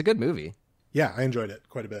 it's a good movie. Yeah, I enjoyed it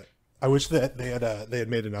quite a bit. I wish that they had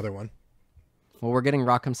made another one. Well, we're getting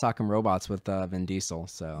Rock'em Sock'em Robots with Vin Diesel,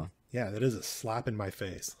 so yeah, that is a slap in my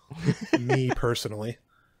face, me personally.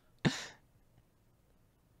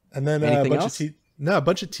 And then a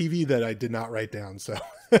bunch of TV that I did not write down. So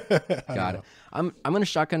got it. I'm gonna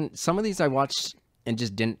shotgun some of these I watched and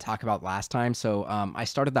just didn't talk about last time. So I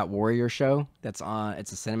started that Warrior show that's on.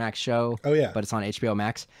 It's a Cinemax show. Oh yeah, but it's on HBO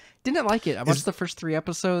Max. Didn't like it. I watched the first 3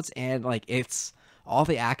 episodes and like it's. All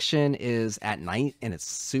the action is at night and it's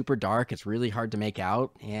super dark. It's really hard to make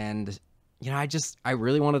out. And, you know, I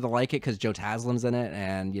really wanted to like it because Joe Taslim's in it.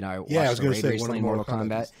 And, you know, I watched the raid recently in Mortal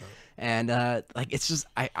Kombat. And, like, it's just,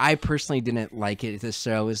 I personally didn't like it. This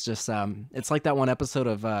show is just, it's like that one episode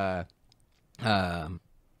of, I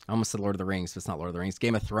almost said Lord of the Rings, but it's not Lord of the Rings,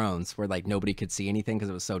 Game of Thrones, where like nobody could see anything because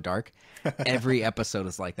it was so dark. Every episode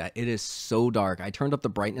is like that. It is so dark. I turned up the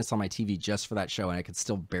brightness on my TV just for that show and I could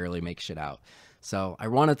still barely make shit out. So I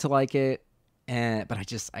wanted to like it, but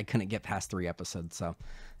I couldn't get past 3 episodes. So,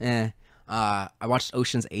 I watched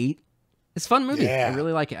Ocean's 8. It's a fun movie. Yeah. I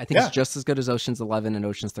really like it. I think it's just as good as Ocean's 11 and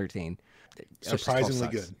Ocean's 13. Surprisingly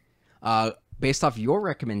good. Based off your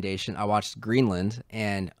recommendation, I watched Greenland,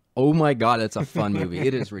 and oh my god, it's a fun movie.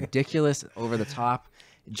 It is ridiculous, over the top.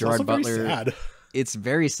 Gerard Butler. Very sad. It's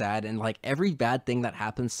very sad, and like every bad thing that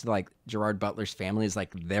happens to like Gerard Butler's family is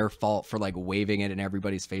like their fault for like waving it in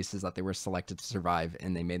everybody's faces that they were selected to survive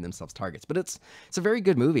and they made themselves targets. But it's a very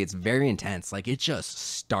good movie. It's very intense. Like it just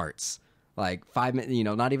starts like 5 minutes, you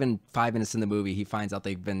know, not even 5 minutes in the movie, he finds out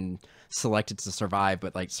they've been selected to survive,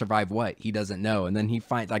 but like survive what? He doesn't know. And then he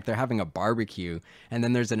finds like they're having a barbecue, and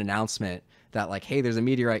then there's an announcement that like, hey, there's a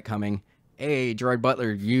meteorite coming. Hey, Gerard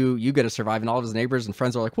Butler, you got to survive. And all of his neighbors and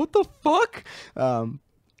friends are like, what the fuck? And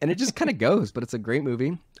it just kind of goes, but it's a great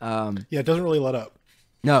movie. Yeah, it doesn't really let up.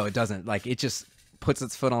 No, it doesn't. Like it just puts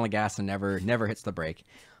its foot on the gas and never hits the brake.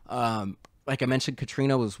 Like I mentioned,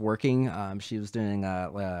 Katrina was working. She was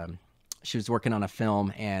working on a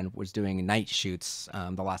film and was doing night shoots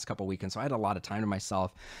the last couple weekends. So I had a lot of time to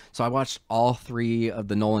myself. So I watched all 3 of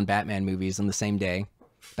the Nolan Batman movies on the same day,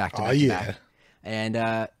 back to back.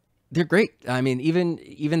 And they're great. I mean, even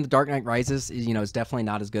The Dark Knight Rises, you know, is definitely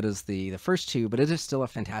not as good as the first 2, but it is still a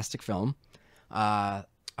fantastic film. I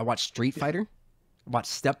watched Street Fighter. I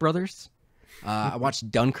watched Step Brothers. I watched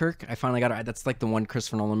Dunkirk. I finally got it. That's like the one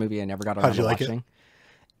Christopher Nolan movie I never got around to watching.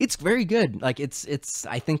 It's very good. Like it's.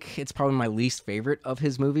 I think it's probably my least favorite of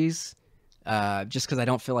his movies, just because I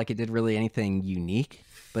don't feel like it did really anything unique.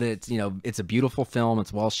 But it's, you know, it's a beautiful film.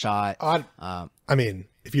 It's well shot. I mean,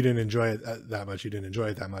 if you didn't enjoy it that much, you didn't enjoy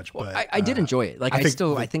it that much. But well, I did enjoy it. Like I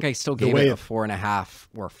think I still gave it a 4.5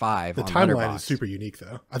 or 5. The timeline is super unique,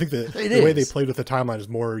 though. I think the way they played with the timeline is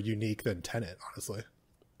more unique than Tenet, honestly.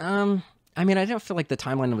 I mean, I didn't feel like the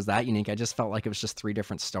timeline was that unique. I just felt like it was just 3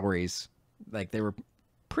 different stories. Like they were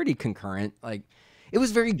pretty concurrent. Like it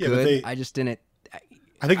was very good. I just didn't.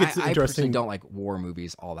 I think it's interesting. I personally don't like war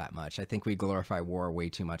movies all that much. I think we glorify war way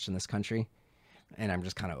too much in this country, and I'm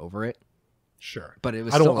just kind of over it. Sure, but it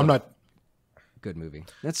was. I'm not. Good movie.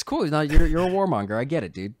 That's cool. No, you're a warmonger. I get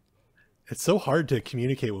it, dude. It's so hard to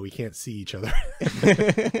communicate when we can't see each other.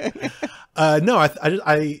 No,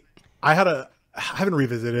 I haven't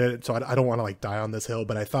revisited it, so I don't want to like die on this hill.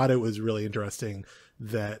 But I thought it was really interesting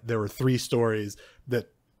that there were 3 stories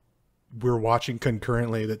that we're watching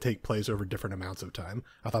concurrently that take place over different amounts of time.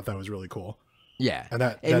 I thought that was really cool. Yeah, and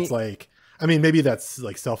that's like, I mean, maybe that's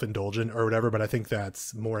like self-indulgent or whatever, but I think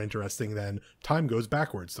that's more interesting than time goes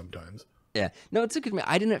backwards sometimes. Yeah, no, it's a good.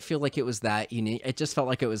 I didn't feel like it was that unique. It just felt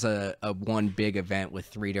like it was a one big event with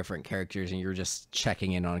 3 different characters, and you're just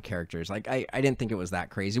checking in on characters. Like I didn't think it was that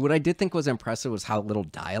crazy. What I did think was impressive was how little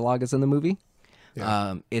dialogue is in the movie.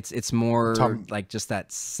 Yeah. It's more like just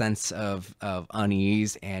that sense of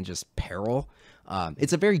unease and just peril.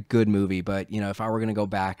 It's a very good movie, but you know, if I were gonna go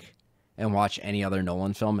back and watch any other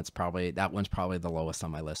Nolan film, that one's probably the lowest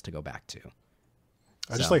on my list to go back to.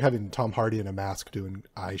 I just like having Tom Hardy in a mask doing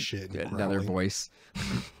eye shit and another voice.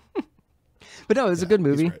 But no, it was a good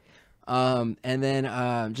movie. And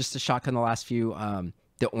then just to shotgun the last few,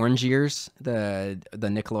 the Orange Years, the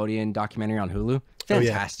Nickelodeon documentary on Hulu.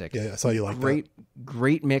 Fantastic. Oh, yeah. I saw you like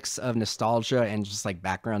great mix of nostalgia and just like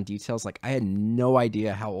background details. Like I had no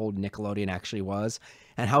idea how old Nickelodeon actually was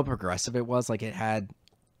and how progressive it was. Like I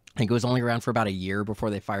think it was only around for about a year before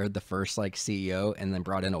they fired the first like CEO and then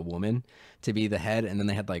brought in a woman to be the head. And then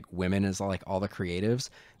they had like women as like all the creatives,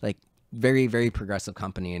 like very, very progressive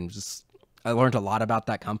company. And just, I learned a lot about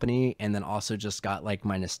that company. And then also just got like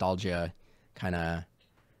my nostalgia kind of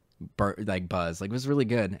like buzz. Like it was really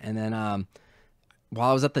good. And then, while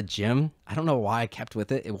I was at the gym, I don't know why I kept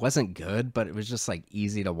with it. It wasn't good, but it was just like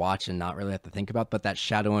easy to watch and not really have to think about. But that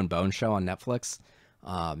Shadow and Bone show on Netflix,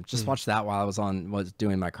 just watched that while I was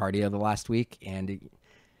doing my cardio the last week, and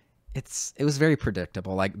it was very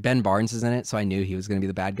predictable. Like Ben Barnes is in it, so I knew he was going to be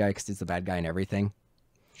the bad guy because he's the bad guy in everything.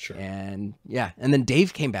 Sure. And yeah, and then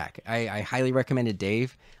Dave came back. I highly recommended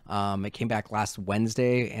Dave. It came back last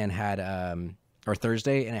Wednesday and had or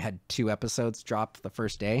Thursday, and it had 2 episodes dropped the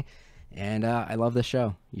first day. And I love the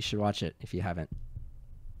show. You should watch it if you haven't.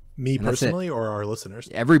 Me personally or our listeners?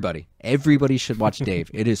 Everybody should watch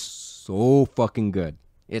Dave. It is so fucking good.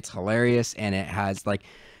 It's hilarious, and it has like,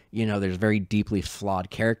 there's very deeply flawed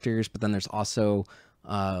characters, but then there's also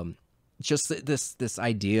just this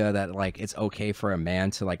idea that like it's okay for a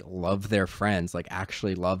man to like love their friends, like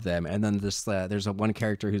actually love them. And then there's one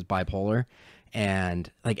character who's bipolar,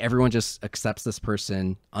 and like everyone just accepts this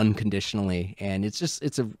person unconditionally, and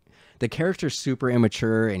the character's super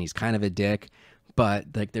immature and he's kind of a dick, but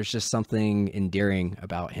like there's just something endearing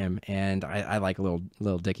about him, and I like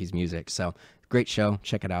Lil Dicky's music. So great show,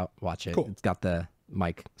 check it out, watch it. Cool. It's got the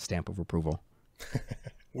Mike stamp of approval.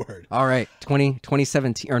 Word. All right,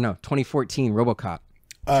 2014 Robocop.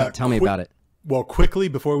 Tell me about it. Well, quickly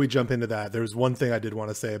before we jump into that, there's one thing I did want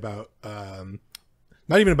to say about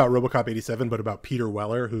not even about Robocop 87, but about Peter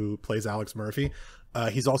Weller, who plays Alex Murphy.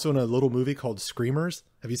 He's also in a little movie called Screamers.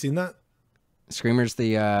 Have you seen that? Screamers,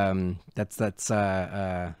 that's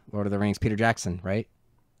Lord of the Rings, Peter Jackson, right?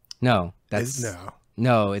 No, it's not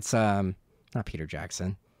Peter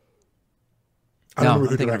Jackson. I'm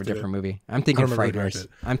thinking of a different movie. I'm thinking Frighteners.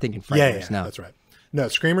 Yeah, no, that's right. No,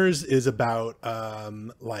 Screamers is about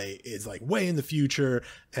it's like way in the future,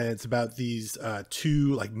 and it's about these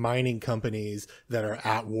 2 like mining companies that are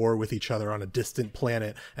at war with each other on a distant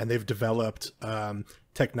planet, and they've developed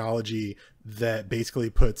technology that basically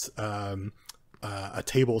puts a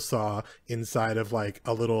table saw inside of like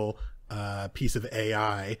a little piece of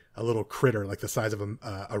AI, a little critter like the size of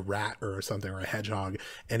a rat or something, or a hedgehog,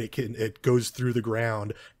 and it goes through the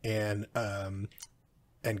ground and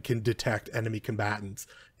can detect enemy combatants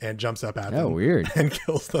and jumps up at them. Oh, weird. And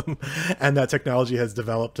kills them. And that technology has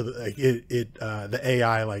developed to the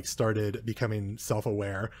AI like started becoming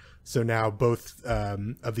self-aware. So now both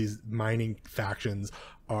of these mining factions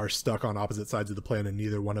are stuck on opposite sides of the planet, and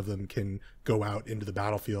neither one of them can go out into the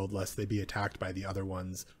battlefield lest they be attacked by the other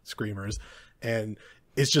one's Screamers. And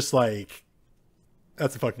it's just like,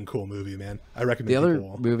 that's a fucking cool movie, man. I recommend the other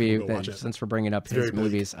movie that, since we're bringing up his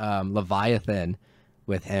movies, Leviathan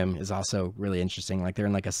with him is also really interesting. Like they're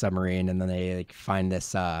in like a submarine, and then they like find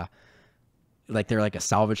this like they're like a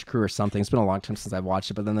salvage crew or something. It's been a long time since I've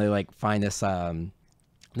watched it, but then they like find this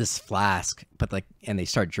this flask, but like, and they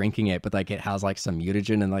start drinking it, but like it has like some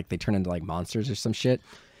mutagen, and like they turn into like monsters or some shit.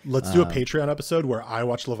 Let's do a Patreon episode where I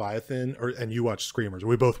watch Leviathan and you watch Screamers.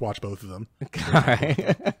 We both watch both of them. All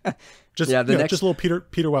right. Just little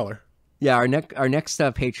Peter Weller. Yeah, our next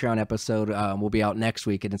Patreon episode will be out next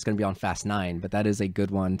week, and it's going to be on Fast 9. But that is a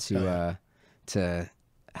good one to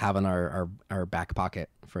have in our back pocket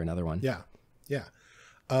for another one. Yeah.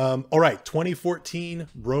 All right, 2014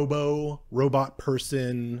 robot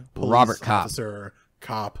person, police Robert officer,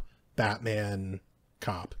 cop, Batman,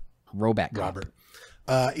 cop, Robot cop. Robert.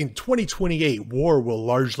 In 2028, war will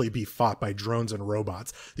largely be fought by drones and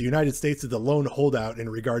robots. The United States is the lone holdout in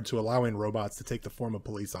regard to allowing robots to take the form of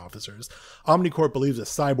police officers. Omnicorp believes a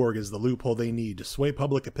cyborg is the loophole they need to sway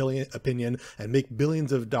public opinion and make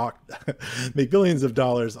billions of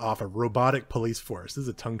dollars off a robotic police force. This is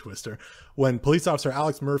a tongue twister. When police officer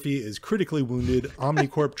Alex Murphy is critically wounded,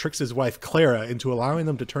 Omnicorp tricks his wife Clara into allowing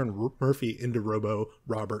them to turn Murphy into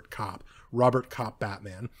Robert Cop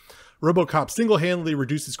Batman. Robocop single-handedly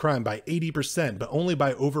reduces crime by 80%, but only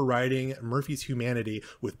by overriding Murphy's humanity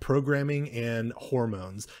with programming and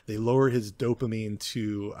hormones. They lower his dopamine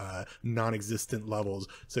to non-existent levels,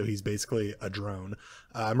 so he's basically a drone.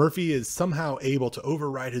 Murphy is somehow able to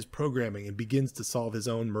override his programming and begins to solve his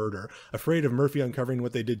own murder. Afraid of Murphy uncovering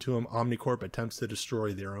what they did to him, Omnicorp attempts to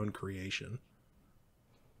destroy their own creation.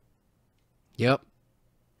 Yep.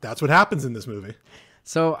 That's what happens in this movie.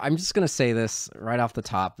 So I'm just gonna say this right off the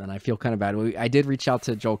top, and I feel kind of bad. I did reach out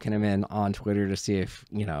to Joel Kinnaman on Twitter to see if,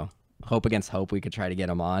 hope against hope, we could try to get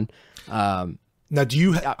him on. Now, do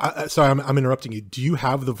you? Sorry, I'm interrupting you. Do you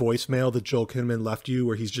have the voicemail that Joel Kinnaman left you,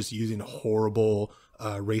 where he's just using horrible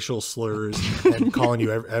racial slurs and calling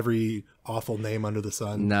you every awful name under the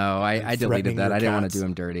sun? No, I deleted that. I didn't want to do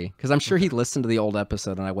him dirty because I'm sure he listened to the old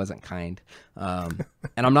episode and I wasn't kind. And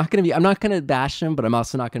I'm not gonna bash him, but I'm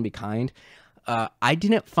also not gonna be kind. I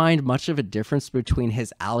didn't find much of a difference between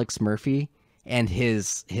his Alex Murphy and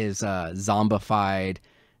his zombified,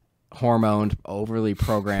 hormoned, overly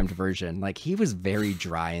programmed version. Like, he was very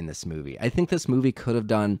dry in this movie. I think this movie could have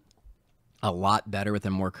done a lot better with a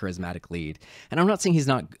more charismatic lead. And I'm not saying he's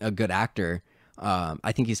not a good actor.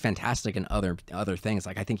 I think he's fantastic in other things.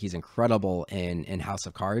 Like, I think he's incredible in House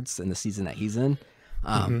of Cards in the season that he's in.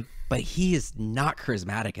 But he is not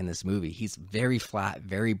charismatic in this movie. He's very flat,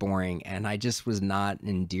 very boring, and I just was not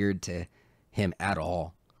endeared to him at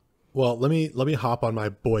all. Well, let me hop on my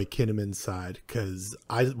boy Kinnaman's side, because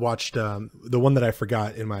I watched the one that I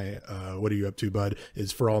forgot in my What Are You Up To, Bud,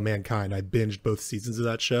 is For All Mankind. I binged both seasons of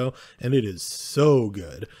that show, and it is so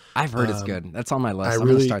good. I've heard it's good. That's on my list. I'm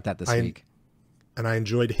going to start that this week. And I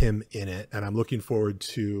enjoyed him in it, and I'm looking forward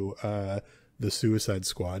to the Suicide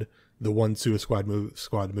Squad, the one Suicide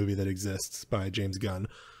Squad movie that exists by James Gunn.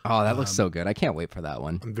 Oh, that looks so good. I can't wait for that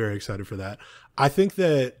one. I'm very excited for that. I think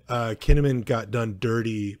that Kinnaman got done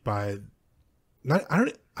dirty by I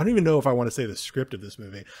don't even know if I want to say the script of this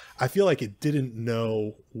movie. I feel like it didn't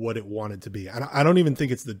know what it wanted to be. And I don't even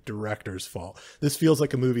think it's the director's fault. This feels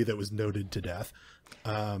like a movie that was noted to death.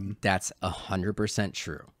 That's 100%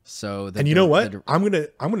 true. So and you know what? I'm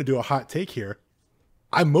gonna do a hot take here.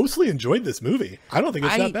 I mostly enjoyed this movie. I don't think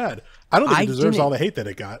it's that bad. I don't think it deserves all the hate that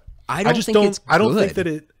it got. I don't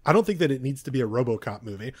think that it needs to be a Robocop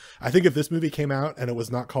movie. I think if this movie came out and it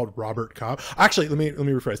was not called Robert Cop, actually, let me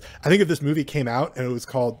rephrase. I think if this movie came out and it was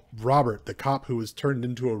called Robert, the cop who was turned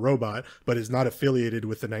into a robot, but is not affiliated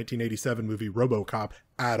with the 1987 movie Robocop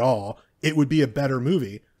at all, it would be a better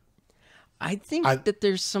movie. I think that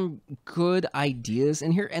there's some good ideas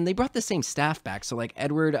in here, and they brought the same staff back. So like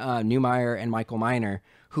Edward Neumeier and Michael Miner,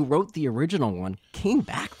 who wrote the original one, came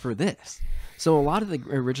back for this. So a lot of the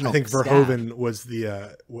original I think Verhoeven was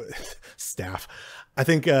the staff. I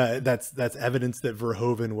think that's evidence that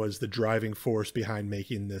Verhoeven was the driving force behind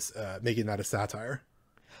making that a satire.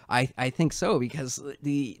 I think so, because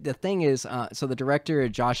the thing is, so the director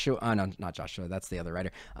Joshua, no, not Joshua, that's the other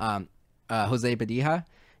writer, Jose Badija.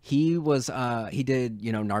 He did,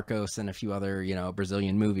 Narcos and a few other,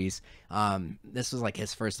 Brazilian movies. This was like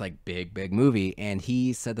his first like big movie. And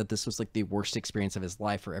he said that this was like the worst experience of his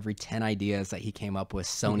life. For every 10 ideas that he came up with,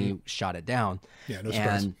 Sony shot it down. Yeah, no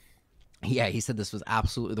surprise. And he said this was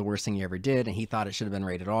absolutely the worst thing he ever did. And he thought it should have been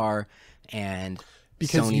rated R. And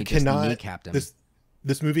because Sony you cannot, just kneecapped him.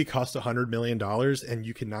 This movie cost $100 million, and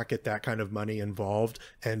you cannot get that kind of money involved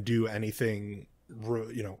and do anything,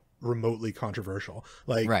 remotely controversial.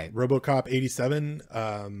 Like Robocop 87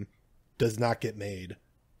 does not get made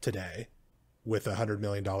today with $100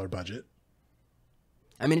 million budget.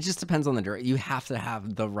 I mean, it just depends on the director. You have to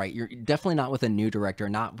have the right. You're definitely not with a new director,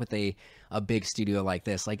 not with a big studio like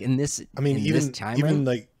this. Like in this,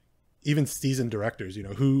 even seasoned directors,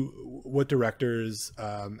 what directors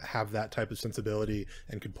have that type of sensibility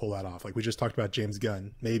and could pull that off? Like we just talked about James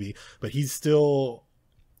Gunn, maybe, but he's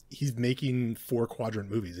making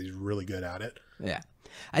 4-quadrant movies. He's really good at it. Yeah.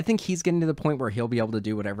 I think he's getting to the point where he'll be able to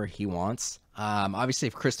do whatever he wants. Obviously,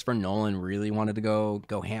 if Christopher Nolan really wanted to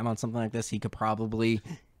go ham on something like this, he could probably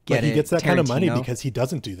get it. He gets that kind of money because he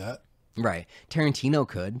doesn't do that. Right. Tarantino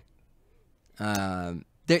could.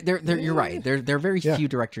 You're right. There are very few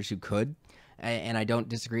directors who could, and I don't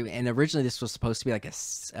disagree. And originally, this was supposed to be like a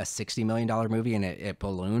 $60 million movie, and it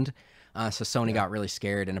ballooned. So Sony got really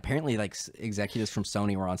scared, and apparently like executives from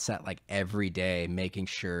Sony were on set like every day making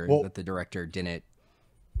sure that the director didn't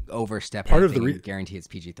overstep anything and guarantee it's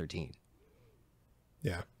PG-13.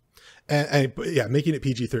 Yeah. And making it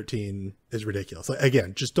PG-13 is ridiculous. Like,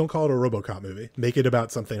 again, just don't call it a RoboCop movie. Make it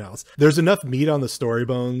about something else. There's enough meat on the story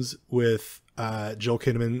bones with Joel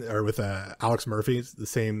Kinnaman or with Alex Murphy, the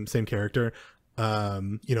same character,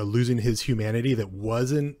 losing his humanity that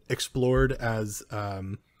wasn't explored as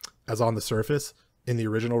on the surface in the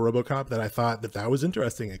original RoboCop, that I thought that was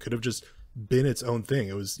interesting. It could have just been its own thing.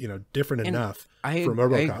 It was, different And enough I from I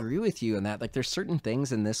RoboCop. agree with you in that. Like, there's certain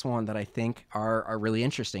things in this one that I think are really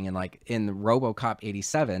interesting. And like in the RoboCop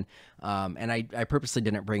 87, and I purposely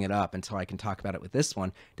didn't bring it up until I can talk about it with this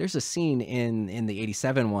one. There's a scene in the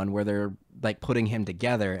 87 one where they're like putting him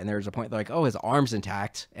together, and there's a point they're like, oh, his arm's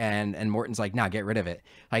intact, and Morton's like, nah, get rid of it.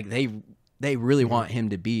 Like they really want him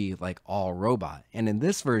to be like all robot. And in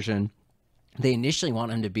this version, they initially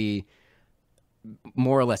want him to be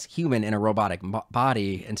more or less human in a robotic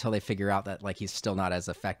body until they figure out that like he's still not as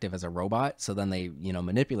effective as a robot. So then they,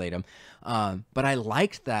 manipulate him. But I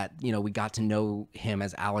liked that, we got to know him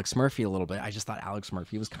as Alex Murphy a little bit. I just thought Alex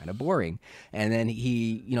Murphy was kind of boring. And then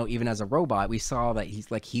he, even as a robot, we saw that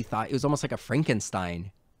he thought it was almost like a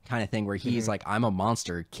Frankenstein kind of thing where he's like, I'm a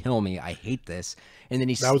monster, kill me, I hate this. And then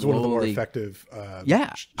that was one of the more effective I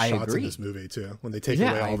shots agree. in this movie too, when they take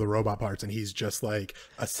away all the robot parts and he's just like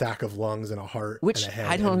a sack of lungs and a heart, which and a head.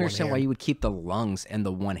 I don't understand why you would keep the lungs and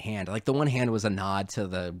the one hand. Like the one hand was a nod to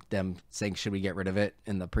them saying, should we get rid of it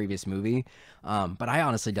in the previous movie? But I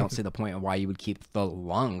honestly don't see the point of why you would keep the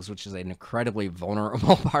lungs, which is an incredibly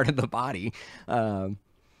vulnerable part of the body.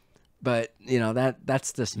 But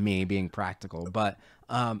that's just me being practical. But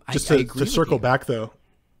just I agree to circle with you. back though.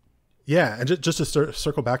 Yeah, and just to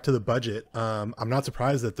circle back to the budget, I'm not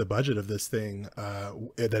surprised that the budget of this thing,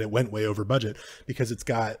 that it went way over budget, because it's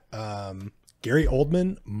got Gary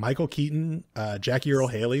Oldman, Michael Keaton, Jackie Earle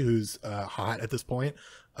Haley, who's hot at this point,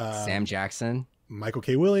 Sam Jackson, Michael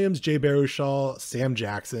K. Williams, Jay Baruchel,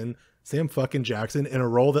 Sam fucking Jackson, in a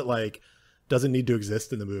role that like doesn't need to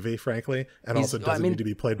exist in the movie, frankly, and also doesn't need to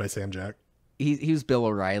be played by Sam Jack. He was Bill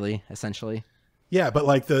O'Reilly essentially. Yeah, but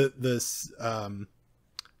like the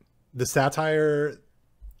satire,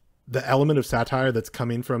 the element of satire that's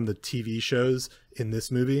coming from the TV shows in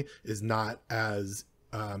this movie is not as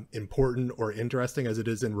important or interesting as it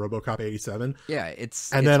is in RoboCop 87. Yeah,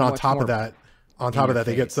 and then on top of that,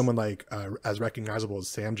 they get face. someone like as recognizable as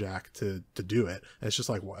Sam Jack to do it. And it's just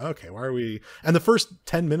like, well, okay, why are we? And the first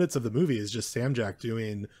 10 minutes of the movie is just Sam Jack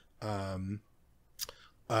doing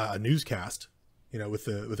a newscast, with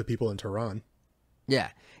the people in Tehran. Yeah,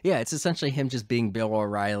 it's essentially him just being Bill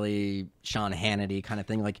O'Reilly, Sean Hannity kind of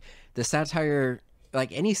thing. Like the satire,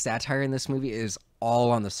 like any satire in this movie is all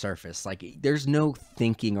on the surface. Like there's no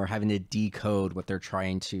thinking or having to decode what they're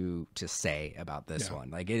trying to say about this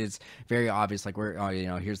one. Like it is very obvious. Like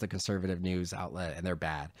here's the conservative news outlet and they're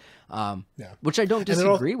bad. Which I don't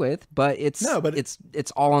disagree with, but it's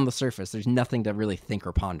all on the surface. There's nothing to really think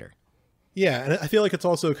or ponder. Yeah, and I feel like it's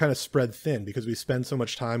also kind of spread thin because we spend so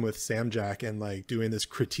much time with Sam Jack and like doing this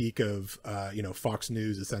critique of Fox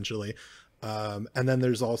News essentially, and then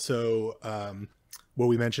there's also what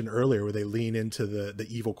we mentioned earlier where they lean into the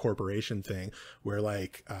evil corporation thing, where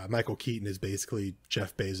like Michael Keaton is basically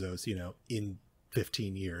Jeff Bezos, in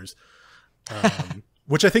 15 years,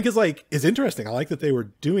 which I think is interesting. I like that they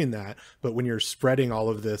were doing that, but when you're spreading all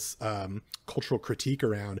of this cultural critique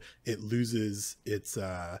around, it loses its.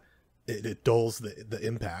 It dulls the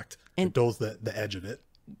impact, and it dulls the edge of it.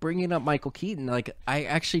 Bringing up Michael Keaton, like I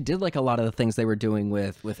actually did like a lot of the things they were doing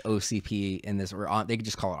with OCP in this, or they could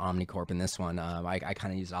just call it Omnicorp in this one. I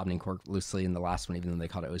kind of used Omnicorp loosely in the last one, even though they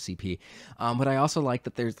called it OCP. But I also like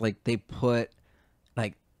that there's like they put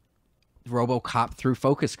like RoboCop through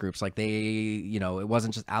focus groups. Like they, it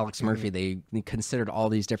wasn't just Alex Murphy. They considered all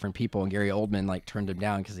these different people, and Gary Oldman like turned him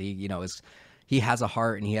down because he has a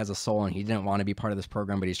heart and he has a soul and he didn't want to be part of this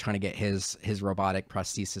program, but he's trying to get his robotic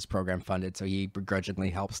prosthesis program funded. So he begrudgingly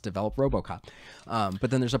helps develop RoboCop.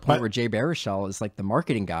 But then there's a point where Jay Baruchel is like the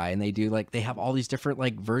marketing guy, and they have all these different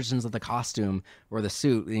like versions of the costume or the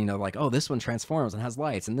suit, like, oh, this one transforms and has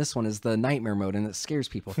lights, and this one is the nightmare mode and it scares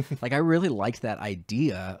people. Like I really liked that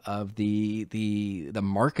idea of the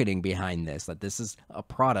marketing behind this, that this is a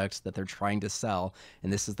product that they're trying to sell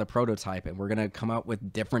and this is the prototype and we're going to come out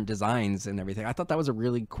with different designs and everything. I thought that was a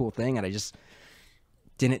really cool thing, and I just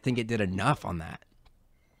didn't think it did enough on that.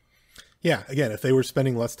 Yeah, again, if they were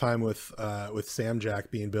spending less time with Sam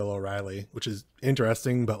Jack being Bill O'Reilly, which is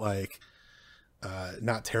interesting, but like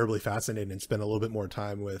not terribly fascinating, and spend a little bit more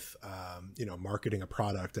time with marketing a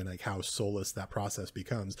product and like how soulless that process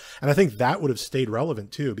becomes. And I think that would have stayed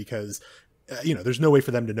relevant too, because there's no way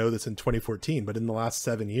for them to know this in 2014, but in the last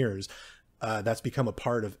 7 years, that's become a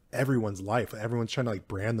part of everyone's life. Everyone's trying to like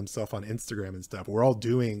brand themselves on Instagram and stuff. We're all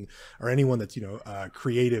doing, or anyone that's,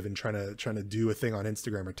 creative and trying to do a thing on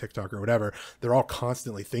Instagram or TikTok or whatever, they're all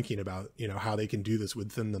constantly thinking about, how they can do this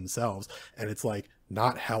within themselves. And it's like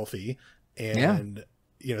not healthy. And,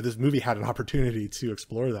 this movie had an opportunity to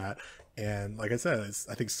explore that. And like I said,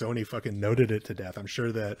 I think Sony fucking noted it to death. I'm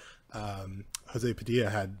sure that Jose Padilla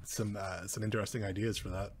had some interesting ideas for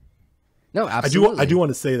that. No, absolutely. I do want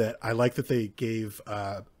to say that I like that they gave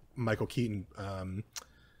Michael Keaton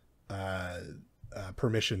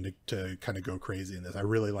permission to kind of go crazy in this. I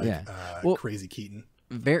really like crazy Keaton.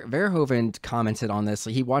 Verhoeven commented on this.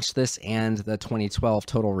 He watched this and the 2012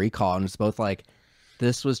 Total Recall and was both like,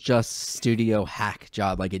 this was just studio hack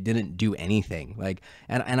job. Like, it didn't do anything. Like,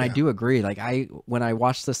 and I do agree. Like, when I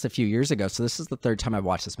watched this a few years ago, so this is the third time I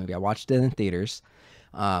watched this movie. I watched it in theaters.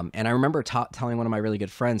 And I remember telling one of my really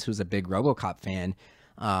good friends who's a big Robocop fan,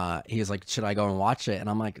 he was like, should I go and watch it? And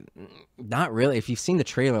I'm like, not really. If you've seen the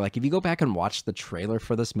trailer, like if you go back and watch the trailer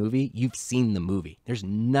for this movie, you've seen the movie. There's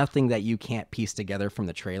nothing that you can't piece together from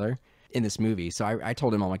the trailer in this movie. So I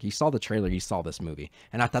told him, I'm like, you saw the trailer, you saw this movie.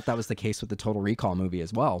 And I thought that was the case with the Total Recall movie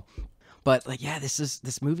as well. But like, yeah,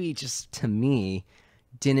 this movie just, to me,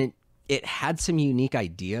 it had some unique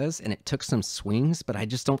ideas and it took some swings, but I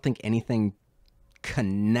just don't think anything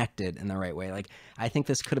connected in the right way. Like, I think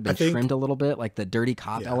this could have been trimmed a little bit. Like the dirty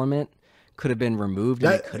cop element could have been removed,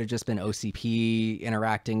 and it could have just been OCP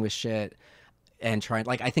interacting with shit and trying.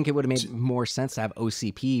 Like, I think it would have made more sense to have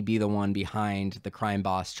OCP be the one behind the crime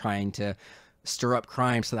boss trying to stir up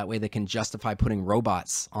crime, so that way they can justify putting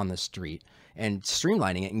robots on the street and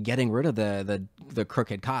streamlining it and getting rid of the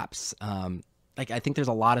crooked cops. Like, I think there's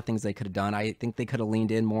a lot of things they could have done. I think they could have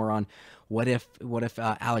leaned in more on what if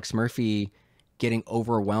Alex Murphy getting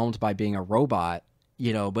overwhelmed by being a robot,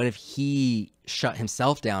 but if he shut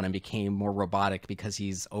himself down and became more robotic because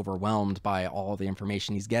he's overwhelmed by all the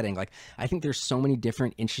information he's getting. Like, I think there's so many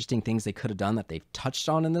different interesting things they could have done that they've touched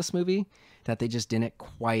on in this movie that they just didn't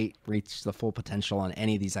quite reach the full potential on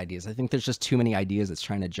any of these ideas. I think there's just too many ideas it's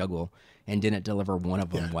trying to juggle and didn't deliver one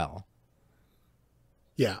of them well.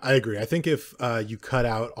 Yeah, I agree. I think if you cut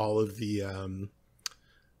out all of the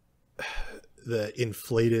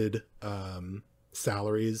inflated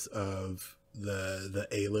salaries of the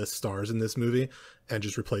A-list stars in this movie and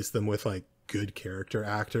just replace them with like good character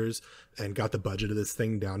actors and got the budget of this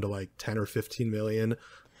thing down to like 10 or 15 million.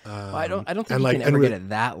 I don't think you can ever get it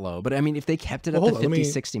that low, but I mean, if they kept it at the 50,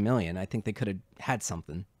 60 million, I think they could have had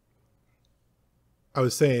something. I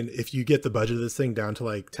was saying, if you get the budget of this thing down to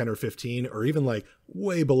like 10 or 15, or even like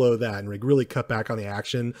way below that, and like really cut back on the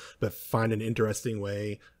action, but find an interesting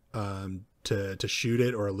way to shoot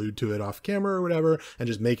it or allude to it off camera or whatever, and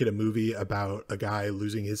just make it a movie about a guy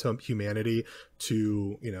losing his humanity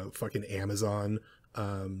to, fucking Amazon,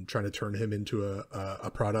 trying to turn him into a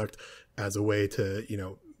product as a way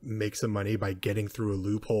to, make some money by getting through a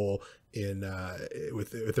loophole in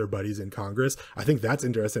with their buddies in Congress. I think that's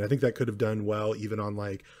interesting. I think that could have done well even on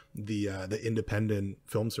like the independent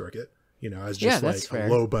film circuit, as just like a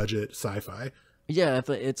low budget sci-fi. Yeah,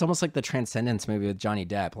 it's almost like the Transcendence movie with Johnny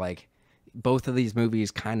Depp. Like, both of these movies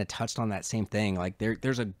kind of touched on that same thing. Like,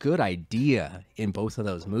 there's a good idea in both of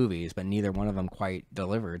those movies, but neither one of them quite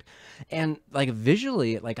delivered. And like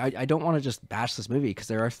visually, like I don't want to just bash this movie, because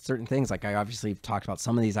there are certain things, like I obviously talked about,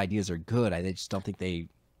 some of these ideas are good. I just don't think they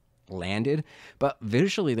landed. But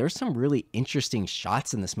visually, there's some really interesting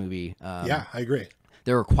shots in this movie. Yeah, I agree.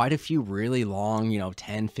 There were quite a few really long,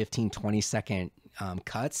 10, 15, 20-second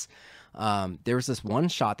cuts. There was this one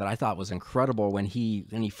shot that I thought was incredible when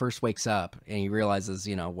he first wakes up and he realizes,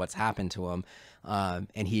 what's happened to him.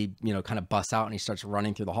 And he, kind of busts out and he starts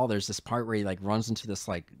running through the hall. There's this part where he like runs into this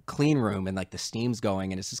like clean room and like the steam's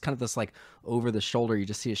going, and it's just kind of this like over the shoulder. You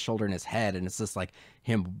just see his shoulder and his head, and it's just like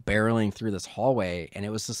him barreling through this hallway. And it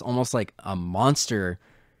was just almost like a monster,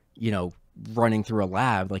 running through a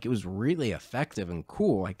lab. Like, it was really effective and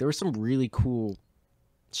cool. Like, there were some really cool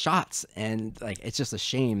shots, and like, it's just a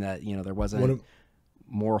shame that there wasn't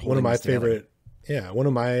more. One of my favorite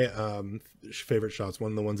shots,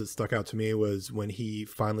 one of the ones that stuck out to me, was when he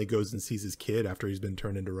finally goes and sees his kid after he's been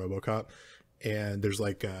turned into Robocop, and there's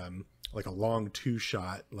like a long two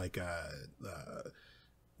shot, like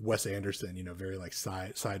Wes Anderson, very like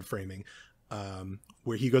side framing,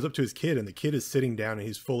 where he goes up to his kid and the kid is sitting down and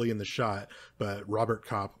he's fully in the shot, but Robert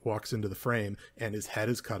Cop walks into the frame and his head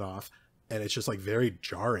is cut off. And it's just like very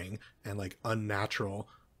jarring and like unnatural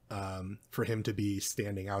for him to be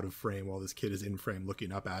standing out of frame while this kid is in frame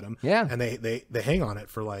looking up at him. Yeah. And they hang on it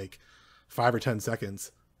for like 5 or 10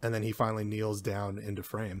 seconds. And then he finally kneels down into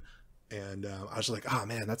frame. And I was like, oh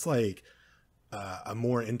man, that's like a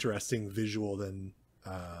more interesting visual than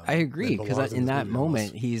I agree, because in that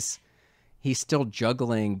moment he's still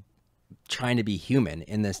juggling trying to be human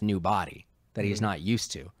in this new body that he's not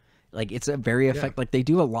used to. Like, it's a very effective, like they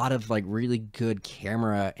do a lot of like really good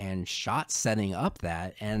camera and shot setting up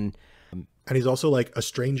that. And And he's also like a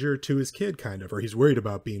stranger to his kid, kind of, or he's worried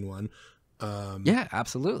about being one. Yeah,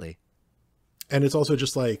 absolutely. And it's also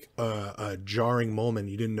just like a jarring moment.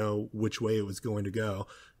 You didn't know which way it was going to go.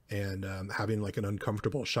 And having like an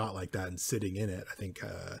uncomfortable shot like that and sitting in it, I think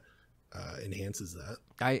enhances that.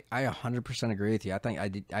 I 100% agree with you.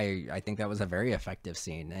 I think that was a very effective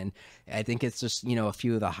scene, and I think it's just, you know, a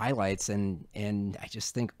few of the highlights, and I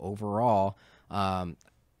just think overall,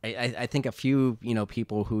 I think a few, you know,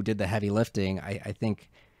 people who did the heavy lifting.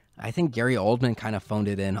 I think Gary Oldman kind of phoned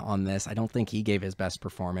it in on this. I don't think he gave his best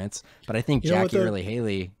performance, but I think Jackie Earle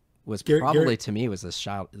Haley was probably to me was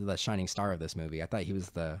the shining star of this movie. I thought he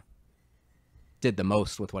was did the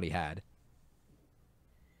most with what he had.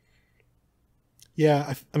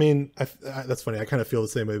 Yeah, I mean, that's funny. I kind of feel the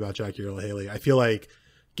same way about Jackie Earle Haley. I feel like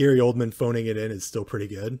Gary Oldman phoning it in is still pretty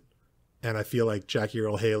good, and I feel like Jackie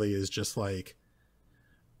Earle Haley is just like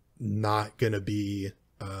not gonna be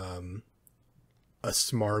a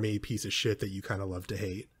smarmy piece of shit that you kind of love to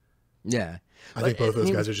hate. Yeah, I think both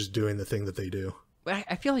those guys are just doing the thing that they do.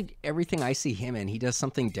 I feel like everything I see him in, he does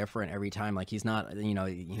something different every time. Like he's not, you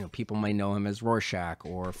know, people might know him as Rorschach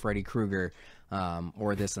or Freddy Krueger,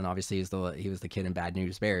 or this, and obviously he was the kid in Bad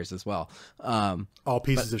News Bears as well. All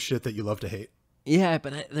pieces of shit that you love to hate. Yeah,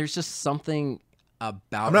 but there's just something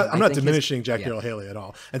about. I'm not diminishing Jackie Earle Haley at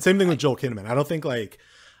all, and same thing with Joel Kinnaman. I don't think like.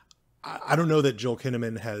 I don't know that Joel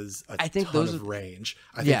Kinnaman has a ton of range.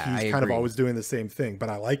 I think he's kind of always doing the same thing, but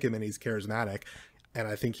I like him and he's charismatic. And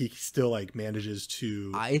I think he still like manages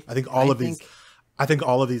to. I think all of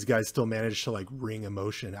these guys still manage to like wring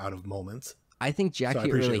emotion out of moments. I think Jackie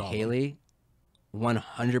Earle Haley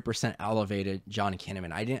 100% elevated John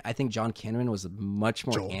Kinnaman. I think John Kinnaman was much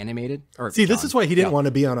more animated. This is why he didn't want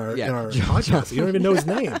to be on our podcast. You don't even know his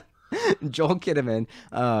name. Joel Kinnaman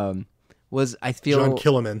was, I feel, John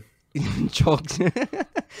Killerman. Joel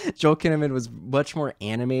Kinnaman was much more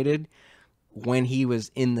animated when he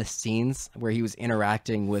was in the scenes where he was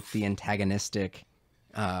interacting with the antagonistic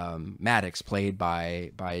Maddox, played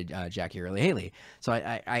by Jackie Earle Haley. So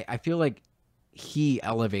I feel like he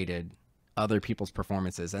elevated other people's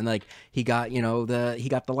performances, and like he got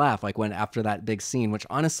the laugh like when after that big scene, which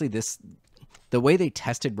honestly the way they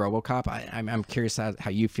tested RoboCop, I'm curious how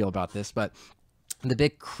you feel about this, but the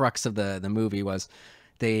big crux of the movie was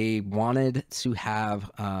they wanted to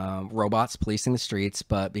have robots policing the streets,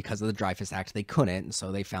 but because of the Dreyfus Act, they couldn't. And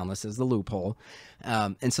so they found this as the loophole.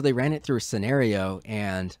 And so they ran it through a scenario,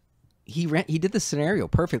 and he did the scenario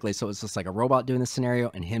perfectly. So it was just like a robot doing the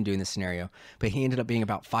scenario and him doing the scenario. But he ended up being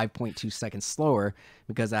about 5.2 seconds slower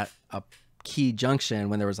because at a key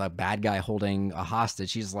junction, when there was a bad guy holding a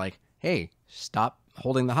hostage, he's like, hey, stop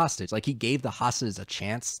holding the hostage. Like he gave the hostage a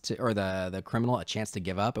chance to, or the criminal a chance to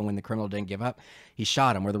give up, and when the criminal didn't give up, he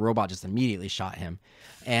shot him, where the robot just immediately shot him.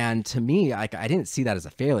 And to me, I didn't see that as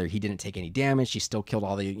a failure. He didn't take any damage. He still killed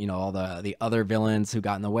all the other villains who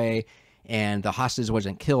got in the way, and the hostage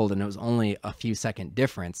wasn't killed, and it was only a few second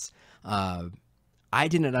difference. I'm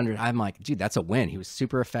like, dude, that's a win. He was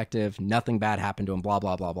super effective. Nothing bad happened to him, blah,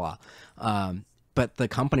 blah, blah, blah. But the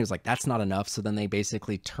company was like, that's not enough. So then they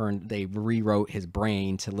basically they rewrote his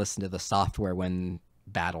brain to listen to the software when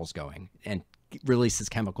battle's going and releases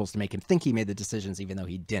chemicals to make him think he made the decisions, even though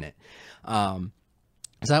he didn't. So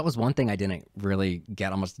that was one thing I didn't really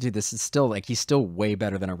get. Almost, dude, this is still like, he's still way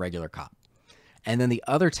better than a regular cop. And then the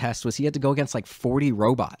other test was he had to go against like 40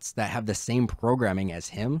 robots that have the same programming as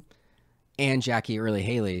him and Jackie Earle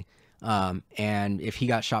Haley. And if he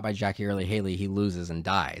got shot by Jackie Earle Haley, he loses and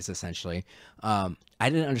dies, essentially. I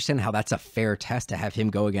didn't understand how that's a fair test to have him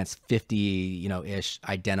go against 50, ish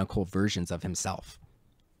identical versions of himself.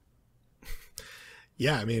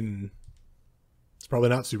 Yeah, I mean, it's probably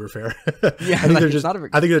not super fair. Yeah, I think they're just.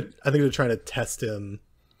 I think they're trying to test him,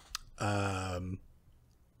 as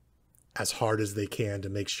hard as they can to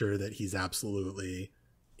make sure that he's absolutely,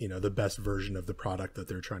 the best version of the product that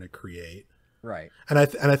they're trying to create. Right. And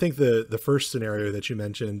I think the first scenario that you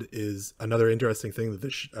mentioned is another interesting thing that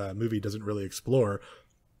this movie doesn't really explore,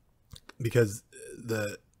 because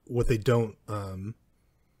what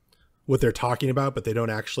they're talking about, but they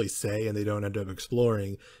don't actually say, and they don't end up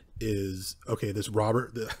exploring, is, okay, this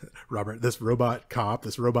this robot cop,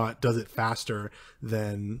 this robot does it faster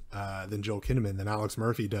than Joel Kinnaman, than Alex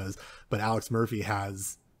Murphy does, but Alex Murphy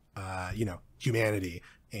has humanity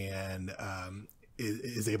and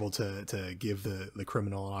is able to give the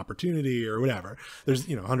criminal an opportunity or whatever. There's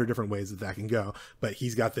 100 different ways that can go, but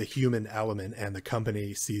he's got the human element, and the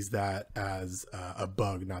company sees that as a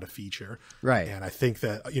bug, not a feature. Right. And I think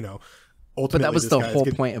that ultimately, but that was the whole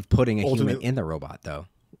point of putting a human in the robot, though.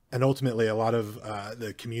 and ultimately a lot of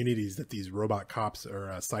the communities that these robot cops or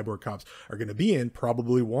cyborg cops are going to be in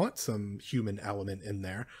probably want some human element in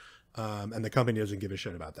there. And the company doesn't give a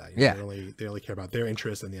shit about that. You know, they only care about their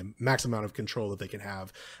interests and the max amount of control that they can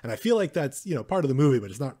have. And I feel like that's, you know, part of the movie, but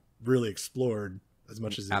it's not really explored as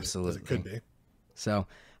much as it could be. So,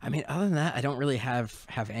 I mean, other than that, I don't really have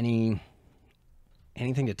anything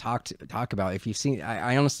to talk about. If you've seen,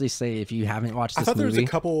 I honestly say, if you haven't watched this movie,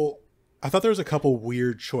 I thought there was a couple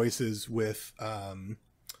weird choices with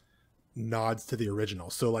nods to the original.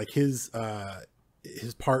 So like his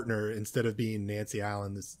partner, instead of being Nancy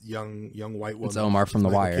Allen, this young white woman, it's Omar from The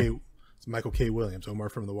Wire. It's Michael K. Williams, Omar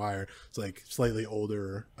from The Wire. It's like slightly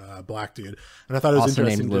older black dude, and I thought it was also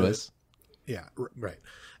interesting. Named Lewis. Yeah, right.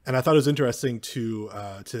 And I thought it was interesting to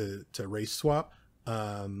race swap.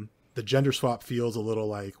 The gender swap feels a little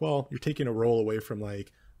like, well, you're taking a role away from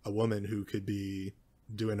like a woman who could be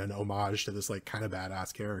doing an homage to this like kind of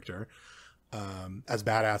badass character, as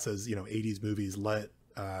badass as, you know, 80s movies let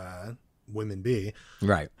women be,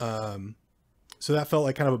 right? So that felt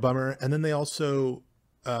like kind of a bummer. And then they also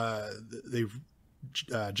they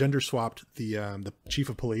gender swapped the chief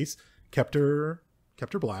of police, kept her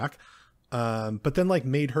black, but then like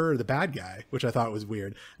made her the bad guy, which I thought was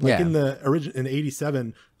weird. Like in the original, in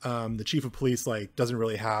 87, the chief of police like doesn't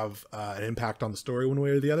really have an impact on the story one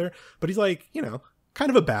way or the other, but he's like, you know, kind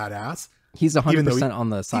of a badass. He's 100% on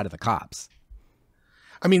the side of the cops.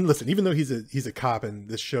 I mean, listen, even though he's a cop and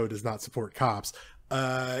this show does not support cops,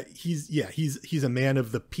 he's a man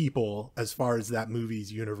of the people as far as that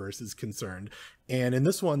movie's universe is concerned. And in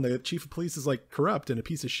this one, the chief of police is like corrupt and a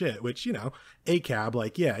piece of shit, which, you know, ACAB,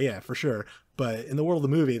 like, yeah, for sure. But in the world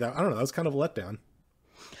of the movie, that, I don't know, that was kind of a letdown.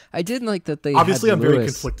 I did like that they obviously had I'm Lewis. Very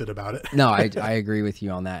conflicted about it. No, I agree with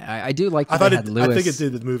you on that. I do like that they had Lewis. I think it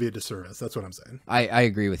did the movie a disservice. That's what I'm saying. I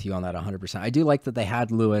agree with you on that 100%. I do like that they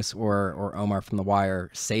had Lewis or Omar from The Wire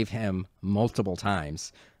save him multiple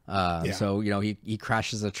times. So, you know, he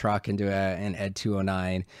crashes a truck into an Ed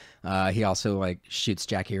 209. He also like shoots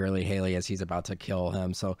Jackie Earle Haley as he's about to kill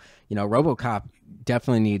him. So, you know, Robocop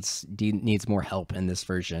definitely needs more help in this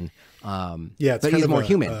version. But he's more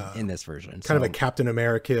human in this version. Kind of a Captain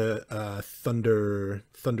America, Thunder.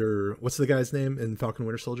 What's the guy's name in Falcon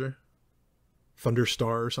Winter Soldier?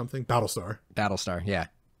 Thunderstar or something? Battlestar. Yeah.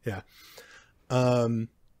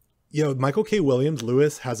 You know, Michael K. Williams,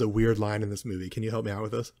 Lewis, has a weird line in this movie. Can you help me out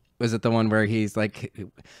with this? Was it the one where he's like,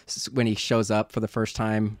 when he shows up for the first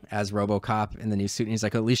time as Robocop in the new suit, and he's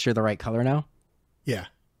like, at least you're the right color now? Yeah.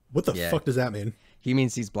 What the fuck does that mean? He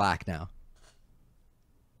means he's black now.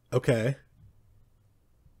 Okay.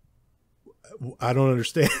 I don't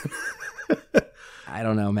understand. I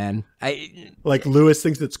don't know, man. Like Lewis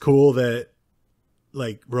thinks it's cool that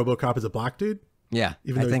like Robocop is a black dude? Yeah,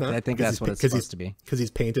 I think that's what it's supposed to be. Because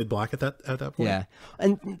he's painted black at that point. Yeah,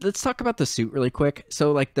 and let's talk about the suit really quick.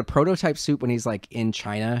 So, like the prototype suit when he's like in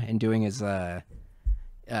China and doing his the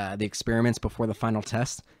experiments before the final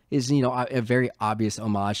test is, you know, a very obvious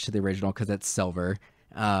homage to the original because it's silver.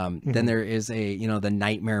 Then there is the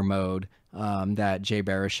nightmare mode that Jay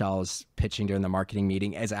Baruchel is pitching during the marketing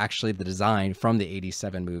meeting is actually the design from the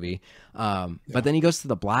 '87 movie. But then he goes to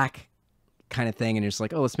the black kind of thing and it's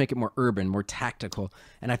like, oh, let's make it more urban, more tactical.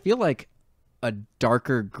 And I feel like a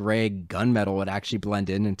darker gray gunmetal would actually blend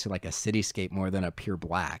into like a cityscape more than a pure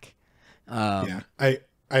black. I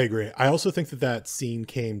agree. I also think that scene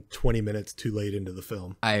came 20 minutes too late into the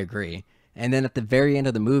film. I agree. And then at the very end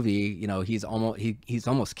of the movie, you know, he's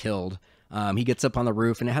almost killed. He gets up on the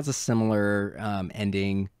roof and it has a similar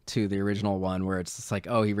ending to the original one where it's just like,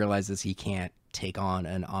 oh, he realizes he can't take on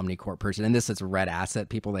an Omnicorp person. And this is red asset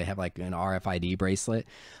people. They have like an RFID bracelet.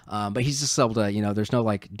 But he's just able to, you know, there's no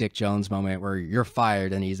like Dick Jones moment where you're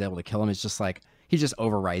fired and he's able to kill him. It's just like, he just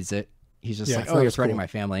overrides it. He's just like, oh, you're threatening my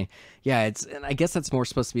family. Yeah, and I guess that's more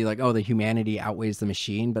supposed to be like, oh, the humanity outweighs the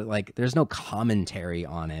machine, but like there's no commentary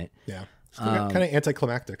on it. Yeah. It's kind of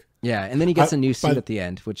anticlimactic. Yeah, and then he gets a new suit at the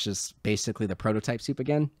end, which is basically the prototype suit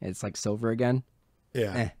again. It's like silver again.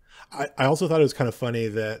 Yeah. I also thought it was kind of funny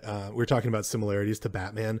that we were talking about similarities to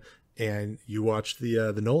Batman, and you watched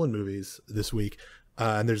the Nolan movies this week,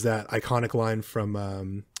 and there's that iconic line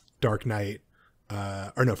from Dark Knight,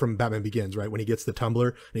 from Batman Begins, right? When he gets the tumbler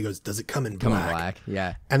and he goes, "Does it come in black?"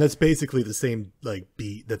 Yeah. And that's basically the same like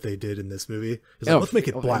beat that they did in this movie. It's like, let's make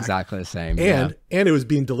it black. Exactly the same. And it was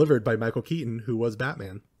being delivered by Michael Keaton, who was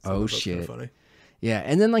Batman. So oh shit. Funny. Yeah,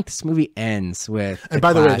 and then like this movie ends with. And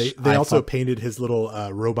by the way, they also painted his little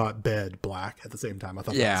robot bed black at the same time. I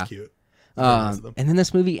thought that was cute. And then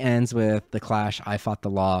this movie ends with the Clash. I fought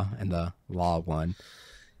the law, and the law won.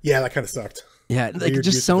 Yeah, that kind of sucked. Yeah, like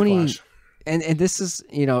just Sony. And this is,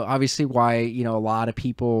 obviously why, a lot of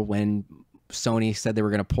people, when Sony said they were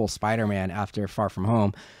going to pull Spider-Man after Far From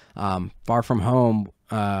Home, Far From Home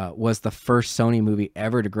was the first Sony movie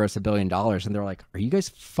ever to gross $1 billion. And they're like, are you guys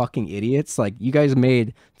fucking idiots? Like, you guys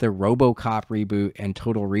made the Robocop reboot and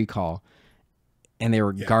Total Recall, and they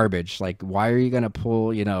were garbage. Like, why are you going to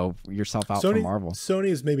pull, yourself out from Marvel? Sony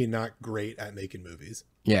is maybe not great at making movies.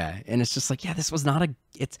 Yeah. And it's just like, this was not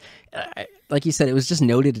like you said, it was just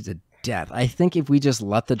noted to death. I think if we just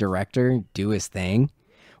let the director do his thing,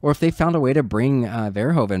 or if they found a way to bring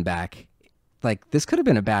Verhoeven back, like, this could have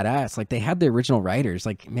been a badass. Like, they had the original writers.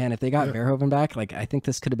 Like, man, if they got Verhoeven back, like, I think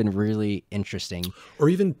this could have been really interesting. Or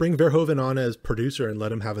even bring Verhoeven on as producer and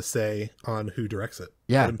let him have a say on who directs it.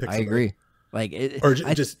 Yeah, I agree. Like,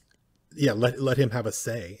 let him have a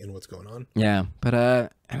say in what's going on. Yeah, but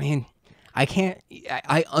I mean,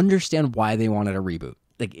 I understand why they wanted a reboot.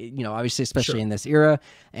 Like, obviously, especially in this era.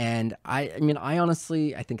 And I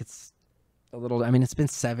honestly, I think it's a little, it's been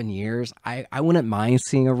 7 years. I wouldn't mind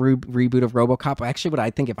seeing a reboot of Robocop. Actually, what I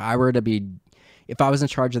think, if I was in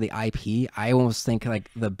charge of the IP, I almost think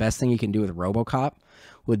like the best thing you can do with Robocop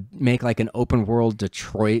would make like an open world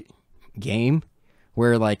Detroit game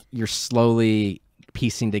where like you're slowly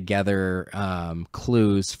piecing together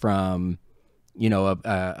clues from,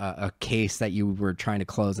 a case that you were trying to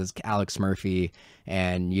close as Alex Murphy,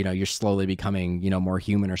 and you're slowly becoming more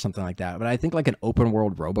human or something like that. But I think like an open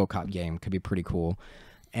world Robocop game could be pretty cool.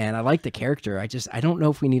 And I like the character. I don't know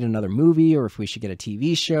if we need another movie or if we should get a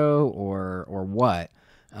TV show or what.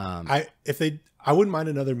 I wouldn't mind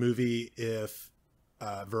another movie if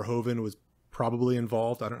Verhoeven was probably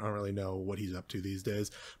involved. I don't really know what he's up to these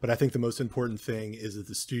days, but I think the most important thing is that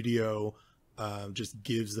the studio just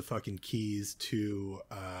gives the fucking keys to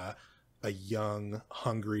a young,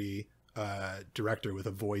 hungry director with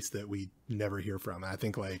a voice that we never hear from. And I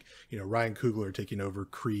think like, Ryan Coogler taking over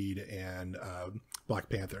Creed and Black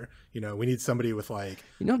Panther. We need somebody with like,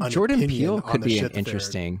 Jordan Peele could be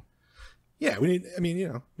interesting. Yeah, we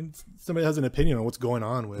need, somebody has an opinion on what's going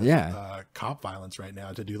on with cop violence right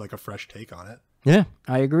now to do like a fresh take on it. Yeah,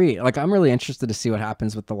 I agree. Like, I'm really interested to see what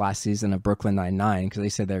happens with the last season of Brooklyn Nine-Nine, because they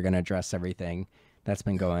said they're going to address everything that's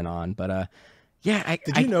been going on. But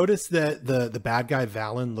did you notice that the bad guy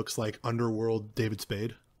Valen looks like Underworld David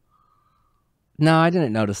Spade? No, I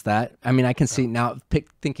didn't notice that. I mean, I can see now.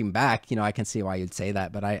 Thinking back, I can see why you'd say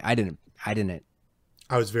that, but I didn't.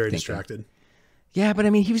 I was very distracted. Yeah,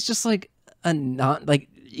 but he was just like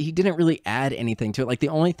he didn't really add anything to it. Like, the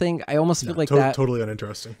only thing I almost feel like that totally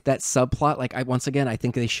uninteresting, that subplot. Like, I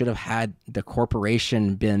think they should have had the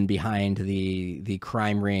corporation been behind the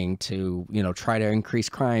crime ring to, try to increase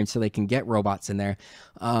crime so they can get robots in there.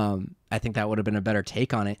 I think that would have been a better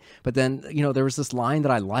take on it. But then, there was this line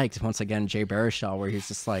that I liked, once again, Jay Baruchel, where he's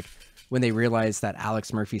just like, when they realize that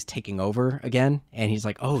Alex Murphy's taking over again, and he's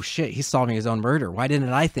like, oh shit, he's solving his own murder. Why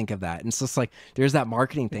didn't I think of that? And it's just like, there's that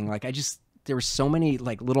marketing thing. Like, there were so many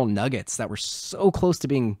like little nuggets that were so close to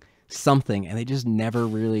being something, and they just never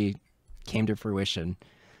really came to fruition.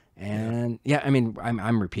 And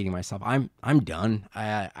I'm repeating myself. I'm done.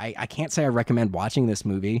 I can't say I recommend watching this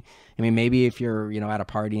movie. Maybe if you're, at a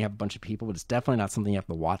party and you have a bunch of people, but it's definitely not something you have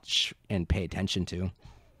to watch and pay attention to.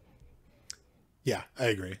 Yeah, I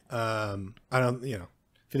agree. I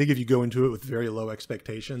think if you go into it with very low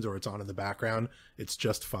expectations, or it's on in the background, it's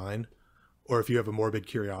just fine. Or if you have a morbid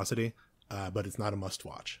curiosity, but it's not a must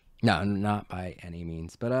watch. No, not by any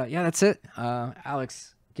means. But that's it.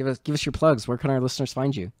 Alex, give us your plugs. Where can our listeners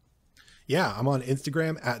find you? Yeah, I'm on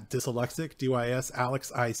Instagram at Dyslexic, DYS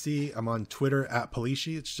Alex IC. I'm on Twitter at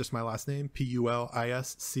Pulisci. It's just my last name,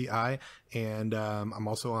 PULISCI. And I'm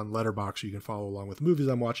also on Letterboxd. You can follow along with movies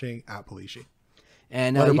I'm watching at Pulisci.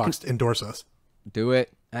 And Letterboxd, endorse us. Do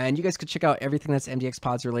it. And you guys could check out everything that's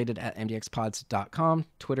MDXpods related at MDXpods.com.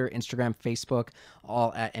 Twitter, Instagram, Facebook,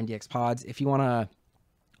 all at MDXpods. If you want to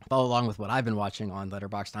follow along with what I've been watching on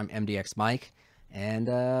Letterboxd, I'm MDX Mike. And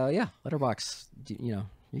Letterboxd,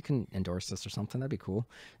 you can endorse this or something. That'd be cool.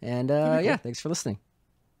 And thanks for listening.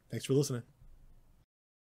 Thanks for listening.